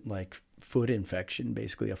unpleasant like foot infection,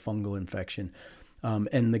 basically a fungal infection.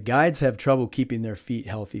 And the guides have trouble keeping their feet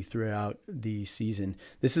healthy throughout the season.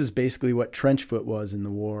 This is basically what trench foot was in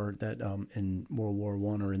the war that in World War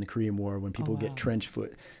I or in the Korean War when people get trench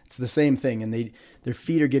foot. It's the same thing, and your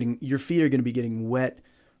feet are going to be getting wet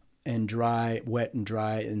and dry,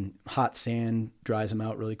 and hot sand dries them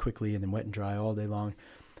out really quickly, and then wet and dry all day long.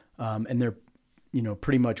 And they're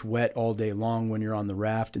pretty much wet all day long when you're on the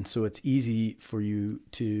raft, and so it's easy for you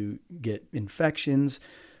to get infections.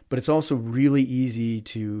 But it's also really easy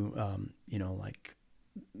to,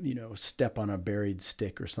 step on a buried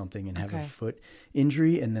stick or something and have a foot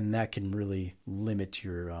injury, and then that can really limit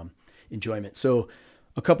your enjoyment. So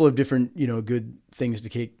a couple of different, good things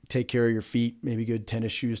to take care of your feet, maybe good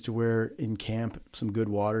tennis shoes to wear in camp, some good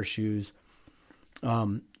water shoes,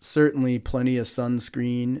 certainly plenty of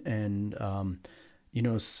sunscreen, and,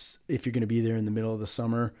 if you're going to be there in the middle of the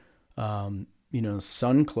summer,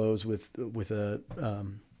 sun clothes with a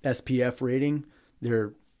SPF rating,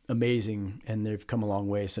 they're amazing, and they've come a long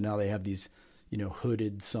way. So now they have these,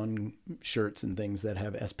 hooded sun shirts and things that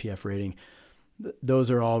have SPF rating. Those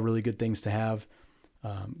are all really good things to have.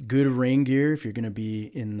 Good rain gear if you're going to be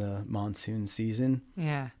in the monsoon season.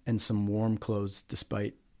 Yeah. And some warm clothes,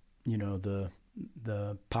 despite, the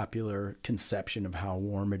popular conception of how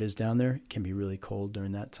warm it is down there. It can be really cold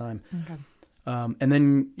during that time. Okay. And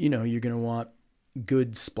then, you're going to want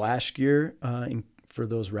good splash gear for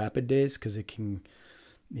those rapid days, because it can,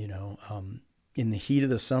 in the heat of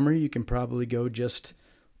the summer, you can probably go just,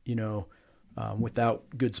 without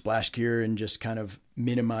good splash gear and just kind of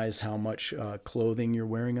minimize how much clothing you're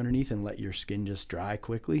wearing underneath and let your skin just dry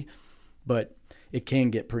quickly. But it can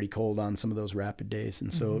get pretty cold on some of those rapid days,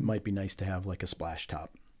 and so it might be nice to have like a splash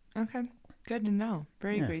top. Okay, good to know.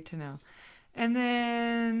 Very great to know. And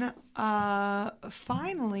then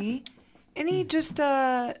finally, any just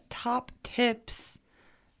top tips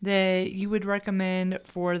that you would recommend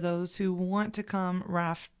for those who want to come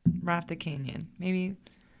raft the canyon? Maybe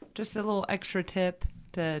just a little extra tip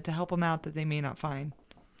to help them out that they may not find.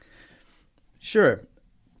 Sure.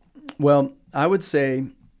 Well, I would say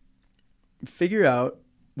figure out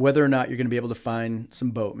whether or not you're going to be able to find some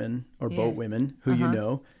boatmen or boatwomen who you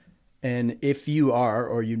know. And if you are,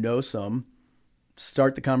 or some,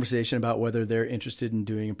 start the conversation about whether they're interested in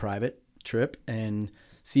doing a private trip, and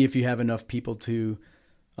see if you have enough people to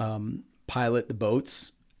pilot the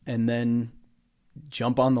boats, and then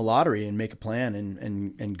jump on the lottery and make a plan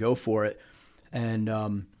and go for it.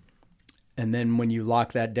 And then when you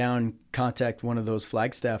lock that down, contact one of those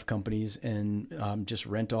Flagstaff companies and just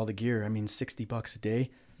rent all the gear. I mean, $60 a day.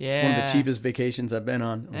 Yeah. It's one of the cheapest vacations I've been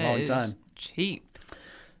on in a long time. Cheap.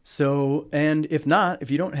 So, and if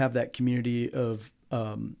you don't have that community of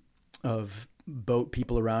boat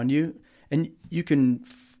people around you, and you can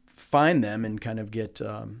find them and kind of get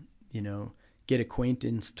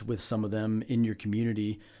acquainted with some of them in your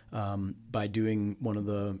community by doing one of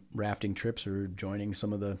the rafting trips or joining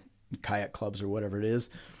some of the kayak clubs or whatever it is.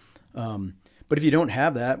 But if you don't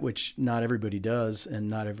have that, which not everybody does, and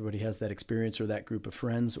not everybody has that experience or that group of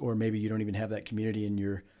friends, or maybe you don't even have that community in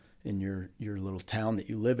your little town that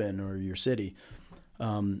you live in or your city,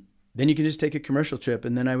 then you can just take a commercial trip.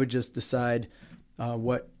 And then I would just decide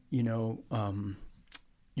what your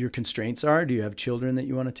constraints are. Do you have children that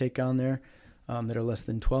you want to take on there that are less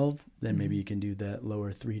than 12? Then maybe you can do that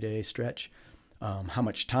lower 3-day stretch. How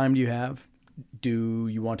much time do you have? Do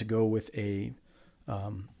you want to go with a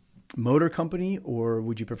motor company, or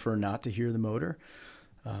would you prefer not to hear the motor?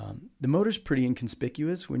 The motor's pretty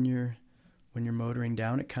inconspicuous when you're motoring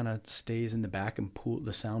down. It kind of stays in the back and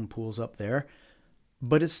the sound pools up there,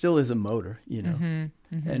 but it still is a motor, And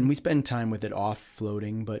we spend time with it off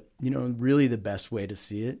floating, but really the best way to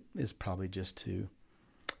see it is probably just to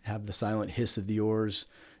have the silent hiss of the oars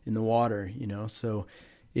in the water, So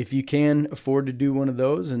if you can afford to do one of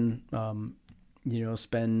those and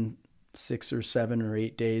spend 6 or 7 or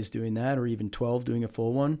 8 days doing that, or even 12 doing a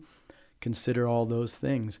full one, consider all those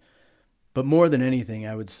things. But more than anything,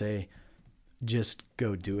 I would say just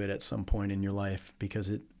go do it at some point in your life, because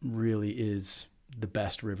it really is the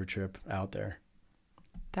best river trip out there.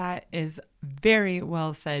 That is very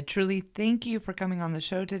well said. Truly, thank you for coming on the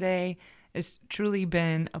show today. It's truly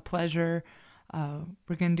been a pleasure.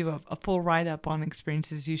 We're going to do a full write-up on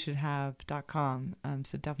experiencesyoushouldhave.com,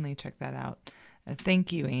 so definitely check that out.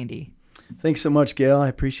 Thank you, Andy. Thanks so much, Gail. I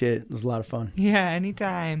appreciate it. It was a lot of fun. Yeah,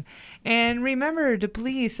 anytime. And remember to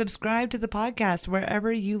please subscribe to the podcast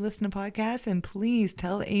wherever you listen to podcasts. And please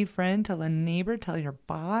tell a friend, tell a neighbor, tell your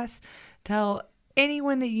boss, tell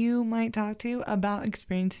anyone that you might talk to about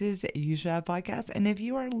Experiences You Should Have podcasts. And if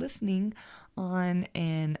you are listening on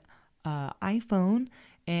an iPhone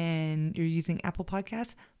and you're using Apple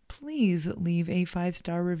Podcasts, please leave a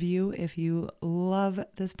 5-star review if you love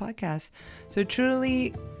this podcast. So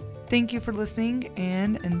truly, thank you for listening,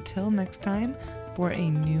 and until next time for a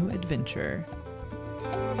new adventure.